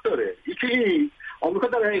قدرت داره. یکی آمریکا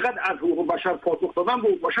در حقیقت از حقوق بشر پاسخ دادن به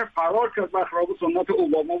حقوق بشر فرار کرد برخلاف سنت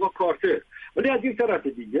اوباما و کارتر. ولی از این طرف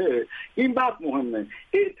دیگه این بحث مهمه،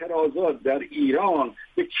 اعتراضات در ایران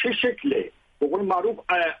به چه شکله؟ به قول معروف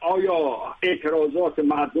آیا اعتراضات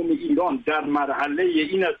مردم ایران در مرحله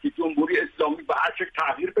این است که جمهوری اسلامی به هر شکل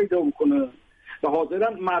تغییر پیدا بکنه و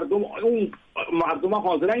حاضرن مردم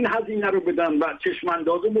حاضرن این هزینه رو بدن و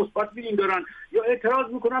چشمانداز مثبت ببین دارن، یا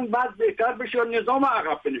اعتراض میکنن بعد بهتر بشه یا نظام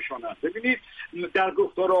عقب بنشانن؟ ببینید در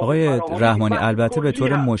گفتار آقای رحمانی البته به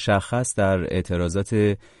طور مشخص در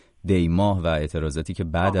اعتراضات دیماه و اعتراضاتی که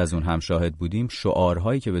بعد از اون هم شاهد بودیم،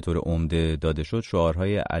 شعارهایی که به طور عمده داده شد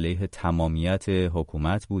شعارهای علیه تمامیت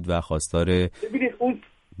حکومت بود و خواستار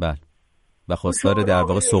در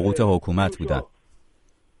واقع سقوط حکومت بودن.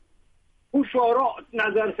 اون شعارها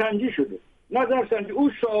نظرسنجی شده،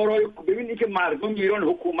 اون شعارهای ببینید که مردم ایران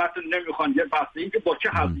حکومت نمیخوان، یه بحث این که با چه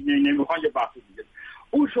هزینه‌ای نمیخوان، یه بحث دیگه.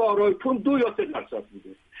 اون شعارهایتون 2 یا 3%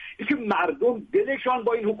 بوده. اینکه مردم دلشان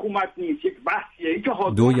با این حکومت نیست یک بحثیه. اینکه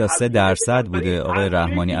 2 یا 3% بوده آقای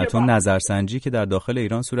رحمانی. البته نظرسنجی که در داخل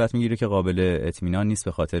ایران صورت میگیره که قابل اطمینان نیست،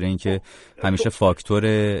 به خاطر اینکه همیشه فاکتور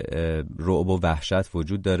رعب و وحشت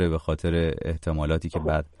وجود داره به خاطر احتمالاتی که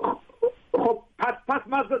بعد پس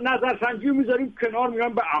نظرسنجی رو میذاریم کنار،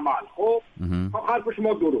 میرم به عمل. خب حرف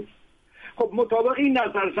شما درست. خب مطابق این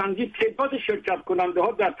نظرسنجی تعداد شرکت کننده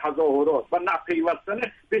ها در تظاهرات و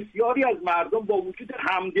نپیوستن بسیاری از مردم با وجود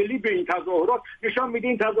همدلی به این تظاهرات نشان میده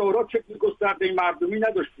این تظاهرات شکل گسترده مردمی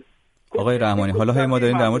نداشته. آقای رحمانی، حالا ما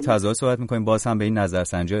داریم در مورد تظاهرات صحبت می‌کنیم، باز هم به این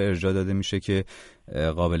نظرسنجی ارجاع داده میشه که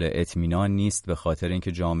قابل اطمینان نیست به خاطر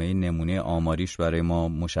اینکه جامعه نمونه آماریش برای ما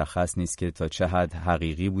مشخص نیست که تا چه حد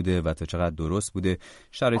حقیقی بوده و تا چقدر درست بوده.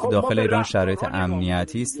 شرایط داخل ایران شرایط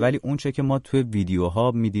امنیتی است، ولی اون چه که ما توی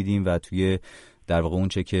ویدیوها می‌دیدیم و توی در واقع اون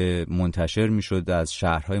چه که منتشر میشد از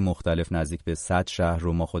شهرهای مختلف، نزدیک به 100 شهر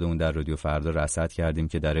رو ما خودمون در رادیو فردا رصد کردیم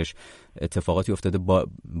که درش اتفاقاتی افتاده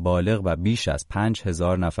بالغ و بیش از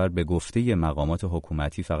 5000 نفر به گفته مقامات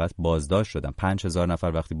حکومتی فقط بازداشت شدن. 5000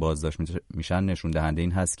 نفر وقتی بازداشت میشن نشون دهنده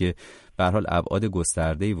این هست که به هر حال ابعاد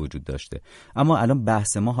گسترده‌ای وجود داشته. اما الان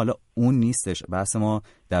بحث ما حالا اون نیستش، بحث ما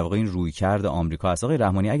در واقع این رویکرد آمریکا است. آقای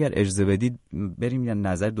رحمانی اگر اجازه بدید بریم یه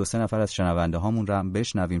نظر 2-3 نفر از شنونده هامون رو هم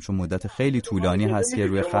بشنویم، چون مدت خیلی طولانی هست که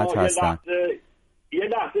روی خط هستن. یه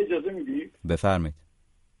لحظه اجازه میدید؟ بفرمایید.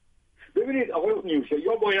 ببینید آقای نیوشه،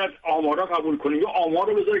 یا باید آمارا قبول کنیم یا آمار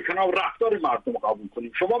رو بذارید کنار، رفتار مردم قبول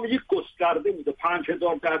کنیم. شما میگید گسترده بوده،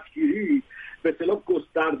 5000 دستگیری به اصطلاح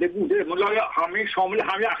گسترده بوده، ملای همه شامل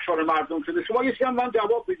همه اقشار مردم شده. شما یه چیزی هم من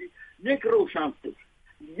جواب بدید. یک روشنفکر،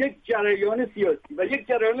 یک جریان سیاسی و یک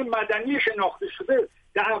جریان مدنی شناخته شده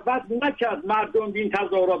دعوت نکرد مردم به این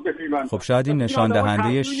تظاهرات بپیوندن. خب شاید این نشان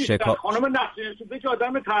دهنده شکاف خانم نسرین به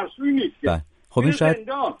آدم ترسویی نیست. خب این شاید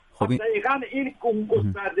دقیقاً این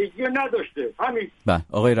گستردگی نداشته. همین. بله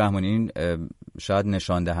آقای رحمانی، این شاید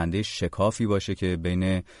نشان دهنده شکافی باشه که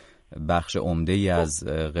بین بخش عمده‌ای از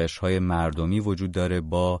قشرهای مردمی وجود داره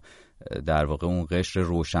با در واقع اون قشر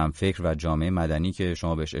روشنفکر و جامعه مدنی که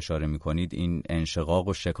شما بهش اشاره میکنید. این انشقاق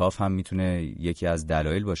و شکاف هم میتونه یکی از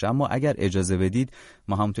دلایل باشه. اما اگر اجازه بدید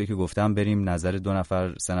ما همونطوری که گفتم بریم نظر 2-3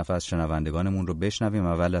 نفر از شنوندگانمون رو بشنویم.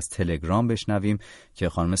 اول از تلگرام بشنویم که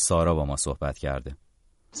خانم سارا با ما صحبت کرده.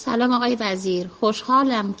 سلام آقای وزیر،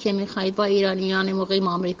 خوشحالم که میخواید با ایرانیان مقیم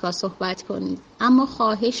آمریکا صحبت کنید، اما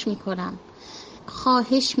خواهش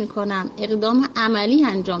میکنم اقدام عملی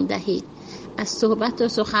انجام دهید. از صحبت و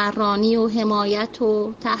سخنرانی و حمایت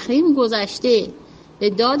و تحریم گذشته به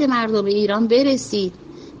داد مردم ایران برسید،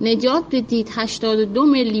 نجات بدید 82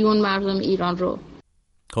 میلیون مردم ایران رو.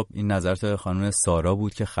 خب این نظرات خانم سارا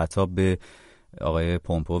بود که خطاب به آقای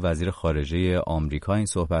پومپئو وزیر خارجه آمریکا این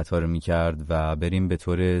صحبت‌ها رو می‌کرد. و بریم به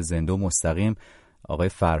طور زنده و مستقیم آقای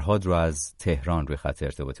فرهاد رو از تهران روی خط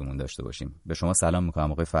ارتباطیمون داشته باشیم. به شما سلام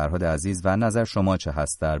می‌کنم آقای فرهاد عزیز، و نظر شما چه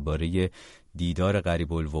هست درباره دیدار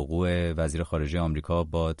قریب الوقوع وزیر خارجه آمریکا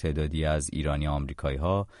با تعدادی از ایرانی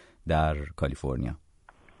آمریکایی‌ها در کالیفرنیا؟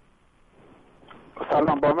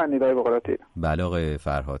 سلام، با من ندای بقراتی. بله آقای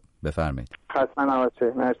فرهاد بفرمایید. خسته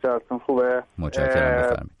نباشید. مرسی، حالتون خوبه؟ متشکرم،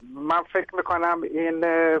 بفرمایید. من فکر میکنم این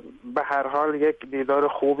به هر حال یک دیدار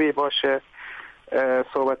خوبی باشه.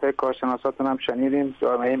 صحبت‌های کارشناساتون هم شنیدیم،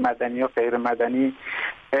 جامعه مدنی و غیر مدنی.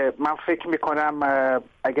 من فکر میکنم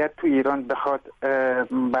اگر تو ایران بخواد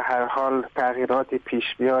به هر حال تغییراتی پیش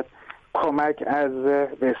بیاد، کمک از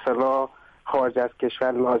به اصطلاح خارج از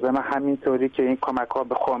کشور لازمه، همینطوری که این کمک‌ها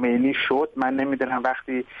به خمینی شد. من نمیدونم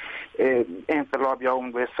وقتی انقلاب یا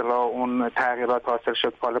اون به اصطلاح اون تغییرات حاصل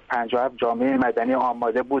شد سال 57 جامعه مدنی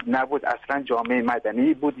آماده بود نبود، اصلا جامعه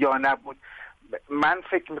مدنی بود یا نبود. من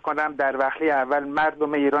فکر میکنم در وهله اول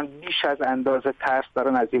مردم ایران بیش از اندازه ترس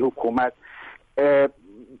دارن از این حکومت.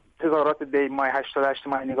 تظاهرات دی ماه 88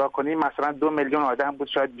 ما نگاه کنیم، مثلا 2 میلیون آدم بود،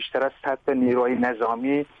 شاید بیشتر از سطح نیروی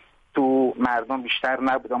نظامی تو مردم بیشتر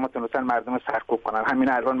نبود، اما تونستن مردم سرکوب کنن.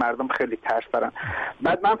 همین الان مردم خیلی ترس دارن.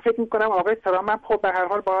 بعد من فکر میکنم آقای ترامپ خب به هر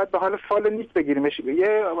حال باید به حال فال نیک بگیریمش.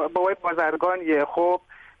 یه بابای بازرگانیه، خب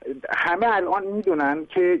همه الان میدونن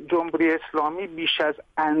که جمهوری اسلامی بیش از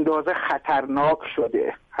اندازه خطرناک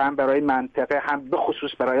شده، هم برای منطقه هم به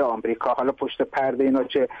خصوص برای آمریکا. حالا پشت پرده اینا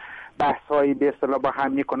چه بحث‌هایی به اصطلاح با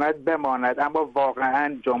هم می‌کند بماند، اما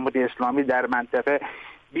واقعا جمهوری اسلامی در منطقه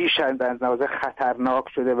بیش از اندازه خطرناک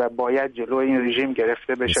شده و باید جلوی این رژیم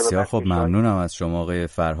گرفته بشه. بسیار خب، ممنونم از شما آقای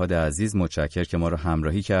فرهاد عزیز، متشکرم که ما رو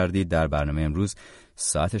همراهی کردید در برنامه امروز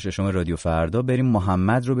ساعت 6 رادیو فردا. بریم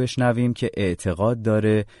محمد رو بشنویم که اعتقاد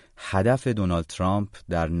داره هدف دونالد ترامپ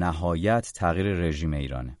در نهایت تغییر رژیم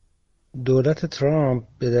ایرانه. دولت ترامپ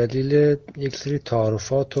به دلیل یک سری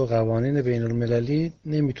تعارفات و قوانین بین المللی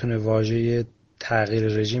نمیتونه واژه تغییر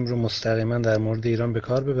رژیم رو مستقیما در مورد ایران به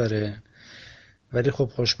کار ببره، ولی خب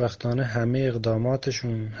خوشبختانه همه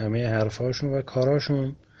اقداماتشون، همه حرفاشون و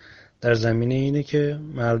کاراشون در زمینه اینه که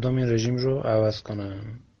مردم این رژیم رو عوض کنن.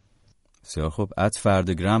 بسیار خوب.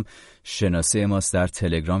 @فردگرام شناسه ماست در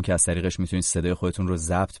تلگرام که از طریقش میتونید صدای خودتون رو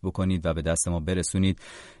ضبط بکنید و به دست ما برسونید.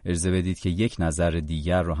 اجازه بدید که یک نظر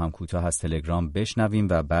دیگر رو هم کوتاه از تلگرام بشنویم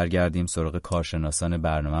و برگردیم سراغ کارشناسان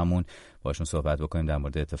برنامه‌مون، باشون صحبت بکنیم در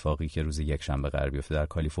مورد اتفاقی که روز یکشنبه قرار بیفته در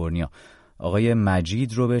کالیفرنیا. آقای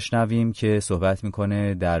مجید رو بشنویم که صحبت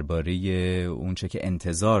میکنه درباره اونچه که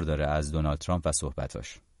انتظار داره از دونالد ترامپ و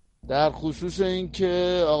صحبتاش. در خصوص این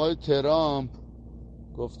که آقای ترامپ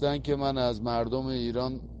گفتن که من از مردم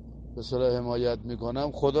ایران به صلاح حمایت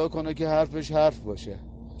میکنم، خدا کنه که حرفش حرف باشه،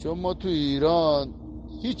 چون ما تو ایران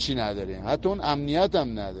هیچی نداریم، حتی اون امنیت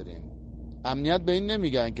هم نداریم. امنیت به این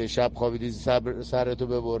نمیگن که شب خوابیدی سرتو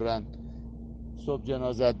ببرن صبح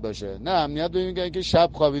جنازت باشه، نه، امنیت به این میگن که شب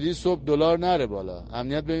خوابیدی صبح دلار نره بالا،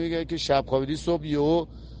 امنیت به این میگن که شب خوابیدی صبح یهو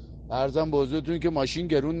ارزم به حضورتون که ماشین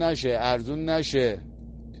گرون نشه، ارزون نشه،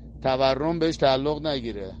 تورم بهش تعلق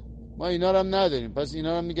نگیره. ما اینا رو هم نداریم، پس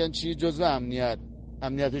اینا رو میگن چی؟ جزو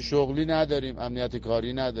امنیت شغلی نداریم، امنیت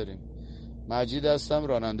کاری نداریم. مجید هستم،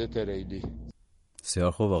 راننده تریلی.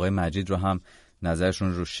 بسیار خوب. آقای مجید رو هم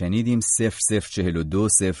نظرشون رو شنیدیم. 0042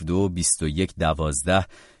 02 21 12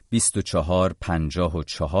 24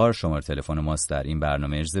 54 شماره تلفن ماست در این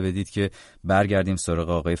برنامه. اجازه بدید که برگردیم سراغ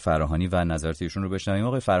آقای فراهانی و نظرات ایشون رو بشنویم.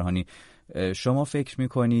 آقای فراهانی، شما فکر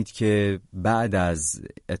میکنید که بعد از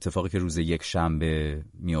اتفاقی که روز یکشنبه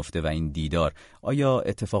میفته و این دیدار، آیا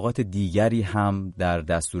اتفاقات دیگری هم در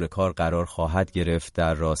دستور کار قرار خواهد گرفت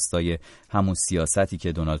در راستای همون سیاستی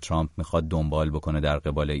که دونالد ترامپ میخواد دنبال بکنه در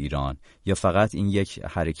قبال ایران، یا فقط این یک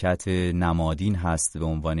حرکت نمادین هست به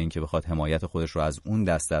عنوان اینکه بخواد حمایت خودش رو از اون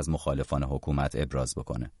دسته از مخالفان حکومت ابراز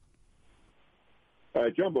بکنه؟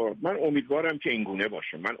 جناب، من امیدوارم که این گونه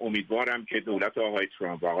باشه. من امیدوارم که دولت آقای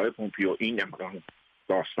ترامپ و آقای پومپیو این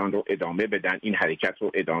داستان رو ادامه بدن، این حرکت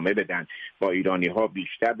رو ادامه بدن، با ایرانی ها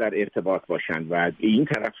بیشتر در ارتباط باشن و از این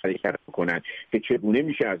طرف حرکت بکنن که چگونه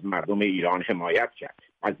میشه از مردم ایران حمایت کرد،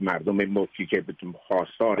 از مردم ملکی که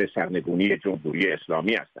خواستار سرنگونی جمهوری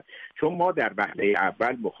اسلامی هستند. چون ما در وهله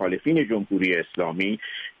اول مخالفین جمهوری اسلامی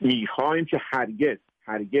میخوایم که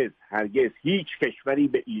هرگز هیچ کشوری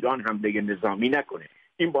به ایران حمله نظامی نکنه.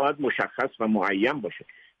 این باید مشخص و معین باشه.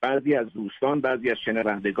 بعضی از دوستان، بعضی از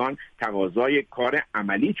شنوندگان تقاضای کار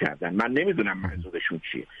عملی کردن. من نمیدونم منظورشون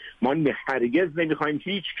چیه. ما هرگز نمیخوایم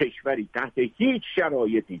هیچ کشوری تحت هیچ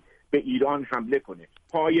شرایطی به ایران حمله کنه.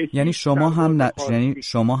 یعنی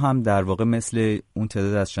شما هم در واقع مثل اون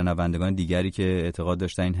تعداد از شنوندگان دیگری که اعتقاد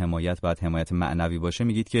داشتن این حمایت باید حمایت معنوی باشه،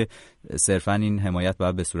 میگید که صرفا این حمایت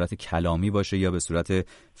باید به صورت کلامی باشه یا به صورت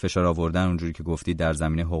فشار آوردن اونجوری که گفتید در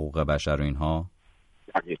زمینه حقوق بشر و اینها؟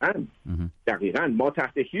 دقیقاً ما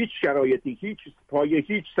تحت هیچ شرایطی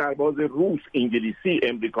هیچ سرباز روس، انگلیسی،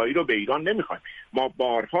 امریکایی رو به ایران نمیخوایم. ما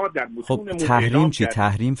بارها در متونمون تحریم چی؟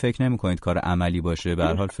 تحریم فکر نمی‌کنید کار عملی باشه؟ به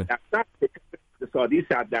هر حال اقتصادی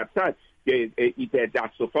 100%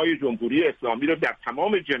 دست و پای جمهوری اسلامی رو در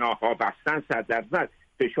تمام جناح‌ها بستن، 100%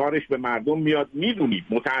 فشارش به مردم میاد. میدونید،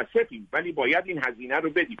 متاسفیم، ولی باید این هزینه رو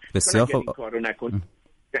بدیم. بسیار خوب. این کارو نکنیم.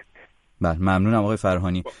 بله، ممنونم آقای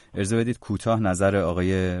فرهانی. اجازه بدید کوتاه نظر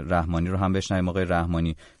آقای رحمانی رو هم بشنویم. آقای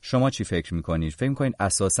رحمانی، شما چی فکر میکنید؟ فکر میکنید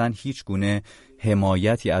اساساً هیچ گونه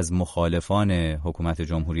حمایتی از مخالفان حکومت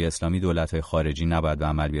جمهوری اسلامی دولت‌های خارجی نباید به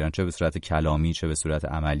عمل بیارن، چه به صورت کلامی چه به صورت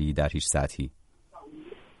عملی، در هیچ سطحی؟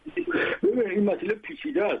 این مسئله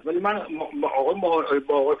پیچیده است، ولی من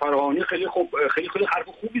آقای فراهانی خیلی حرف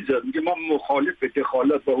خوبی زد. میگه ما مخالف به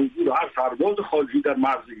دخالت و حضور هر سرباز خارجی در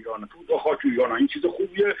مرز ایران، تو خاک ایران. این چیز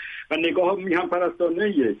خوبیه و نگاه میهم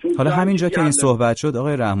پرستانه‌ایه. حالا همینجا که این صحبت شد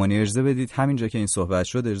آقای رحمانی، اجازه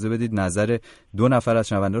بدید نظر دو نفر از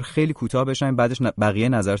شنوندگان رو خیلی کوتاه بشنویم، بعدش بقیه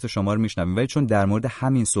نظرات شما رو میشنویم. ولی چون در مورد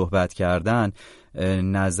همین صحبت کردن،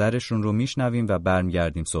 نظرشون رو میشنویم و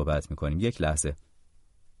برمیگردیم صحبت میکنیم. یک لحظه.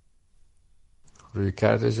 روی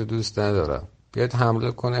کردش دوست ندارم، بیاد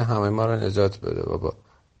حمله کنه همه ما رو نجات بده. بابا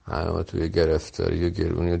همه ما توی گرفتاری و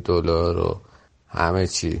گرونی دلار و همه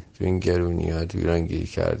چی تو این گرونی ها تو ایران گیر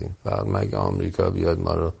کردیم. فقط مگه آمریکا بیاد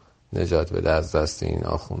ما رو نجات بده از دست این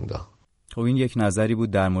آخوندا؟ خب این یک نظری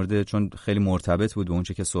بود در مورد، چون خیلی مرتبط بود به اون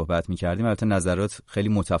چه که صحبت می‌کردیم. البته نظرات خیلی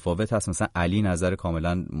متفاوت هست. مثلا علی نظر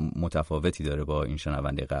کاملا متفاوتی داره با این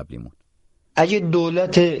شنونده قبلیمون. اگه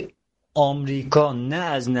دولت آمریکا نه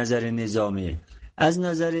از نظر نظامی، از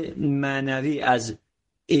نظر معنوی، از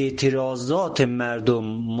اعتراضات مردم،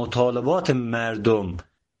 مطالبات مردم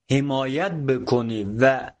حمایت بکنه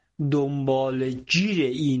و دنبال گیر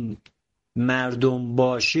این مردم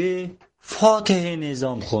باشه فاتح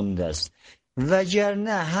نظام خونده است،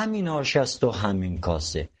 وگرنه همین آش است و همین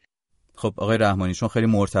کاسه. خب آقای رحمانی، چون خیلی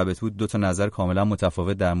مرتبط بود، دو تا نظر کاملا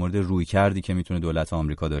متفاوت در مورد رویکردی که میتونه دولت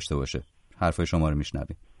آمریکا داشته باشه. حرفای شما رو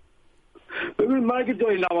میشنویم. ببین من اگه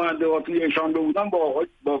جای نمایندگی ایشان بودم با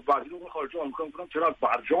وزیر امور خارجه آمریکا میگفتم چرا از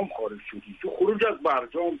برجام خارج شدی؟ تو خروج از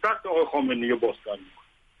برجام دست آقای خامنه‌ای بازتر می‌کنه.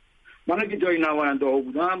 من اگه جای نماینده ها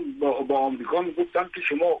بودم با آمریکا میگفتم که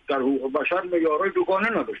شما در حقوق بشر معیارهای دوگانه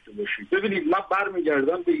نداشته باشید. ببینید من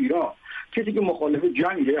برمیگردم به ایران، کسی که مخالف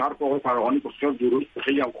جنگه، حرف آقای فراهانی بسیار درست،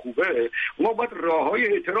 خیلی هم خوبه، ما باید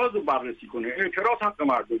راههای اعتراض رو بررسی کنه. اعتراض حق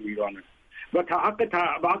مردم ایرانه و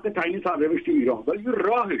حق تعیین سرنوشت ایران، ولی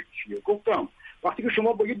راهش چیه؟ گفتم وقتی که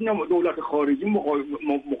شما با یک دولت خارجی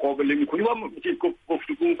مقابله میکنی و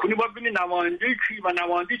گفتگو میکنی، باید ببینی نماینده کی و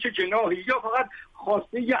نماینده چه جناحی، یا فقط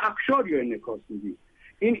خواسته یه اقشاری رو انعکاس میدی.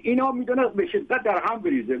 اینا میدونه به شدت در هم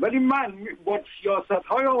بریزه. ولی من با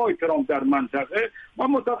سیاست‌های آقای ترامپ در منطقه، من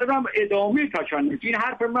معتقدم ادامه تشنج. این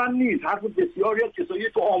حرف من نیست، حرف بسیاری از کسایی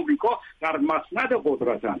تو آمریکا در مسند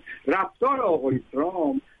قدرتن. رفتار آقای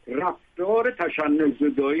ترامپ رفتار تشنج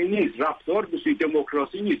زدایی نیست، رفتار به سوی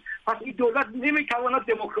دموکراسی نیست. پس این دولت نمیتواند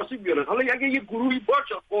دموکراسی بیاره. حالا اگه یه گروهی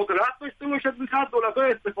باشه قدرت داشته باشد، میتونه دولت‌ها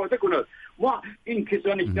استفاده کند. ما این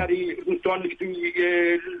کسانی که در دوستانی که توی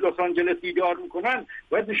لس آنجلس دیدار میکنن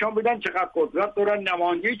باید نشان بدن چقدر قدرت دارن،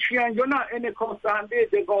 نماینده چی ان، یا نه انعکاس دهنده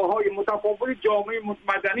دغاهای متفاوت جامعه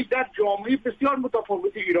مدنی در جامعه بسیار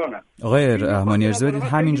متفاوت ایرانن. آقای رحمانی اجازه بدید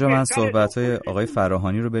همینجا من صحبت‌های آقای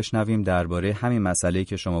فراهانی رو بشنویم درباره همین مسئله‌ای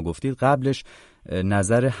که شما گفتید. قبلش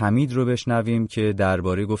نظر حمید رو بشنویم که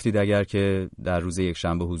درباره گفتید اگر که در روز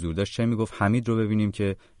یکشنبه حضور داشت چه میگفت. حمید رو ببینیم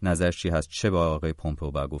که نظرش چی هست، چه با آقای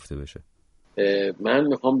پومپئو باید گفته بشه. من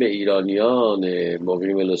میخوام به ایرانیان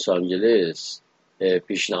مقیم لس آنجلس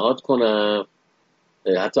پیشنهاد کنم،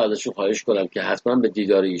 حتی ازشون خواهش کنم که حتما به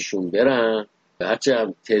دیدار ایشون برن، هرچه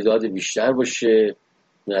هم تعداد بیشتر باشه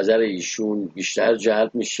نظر ایشون بیشتر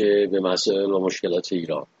جلب میشه به مسائل و مشکلات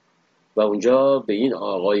ایران و اونجا به این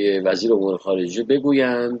آقای وزیر امور خارجه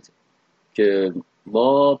بگویند که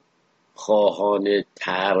ما خواهان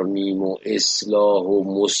ترمیم و اصلاح و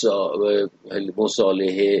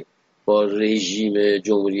مصالحه با رژیم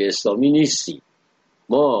جمهوری اسلامی نیستیم.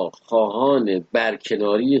 ما خواهان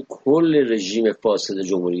برکناری کل رژیم فاسد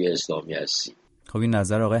جمهوری اسلامی هستیم. خب این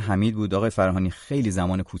نظر آقای حمید بود. آقای فراهانی خیلی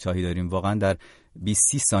زمان کوتاهی داریم، واقعا در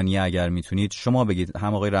 20-30 ثانیه اگر میتونید شما بگید.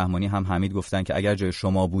 هم آقای رحمانی هم حمید گفتن که اگر جای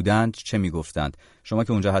شما بودند چه میگفتند. شما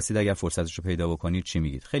که اونجا هستید اگر فرصتش رو پیدا بکنید چی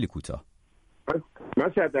میگید؟ خیلی کوتاه. من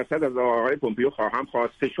 100% از آقای پومپئو خواهم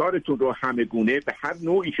خواست فشارتون رو همه گونه به هر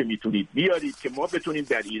نوعی که میتونید بیارید که ما بتونیم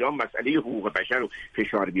در ایران مسئله حقوق بشر رو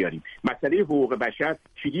فشار بیاریم. مسئله حقوق بشر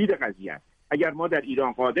کلید قضیه است. اگر ما در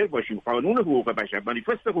ایران قادر باشیم قانون حقوق بشر،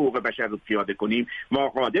 مانیفست حقوق بشر رو پیاده کنیم، ما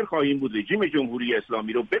قادر خواهیم بود رژیم جمهوری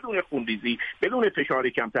اسلامی رو بدون خونریزی، بدون فشار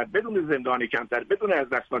کمتر، بدون زندان کمتر، بدون از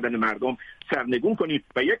دست دادن مردم سرنگون کنیم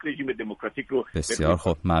و یک رژیم دموکراتیک رو. بسیار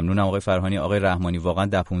خوب، ممنونم آقای فراهانی. آقای رحمانی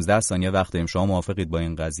واقعا 10-15 ثانیه وقت داریم، شما موافقید با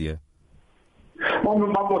این قضیه؟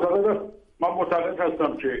 من معتقد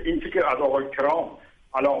هستم که این چیزی که از آقای ترامپ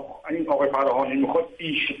الان این آقای فراهانی میخواد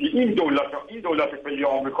این دولت فعلی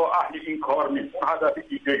آمریکا اهل این کار نیست، اون هدف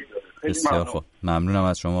دیگه‌ای داره. بسیار خوب، ممنونم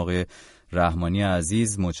از شما آقای رحمانی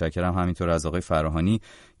عزیز. متشکرم همینطور از آقای فراهانی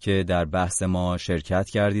که در بحث ما شرکت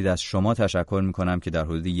کردید. از شما تشکر میکنم که در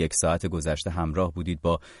حدود 1 ساعت گذشته همراه بودید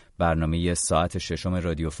با برنامه ساعت 6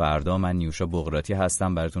 رادیو فردا. من نیوشا بغراتی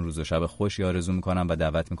هستم، براتون روز و شب خوشی آرزو میکنم و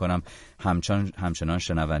دعوت میکنم همچنان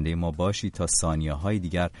شنونده ما باشید تا ثانیه‌های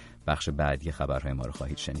دیگر بخش بعدی خبرهای ما رو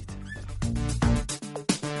خواهید شنید.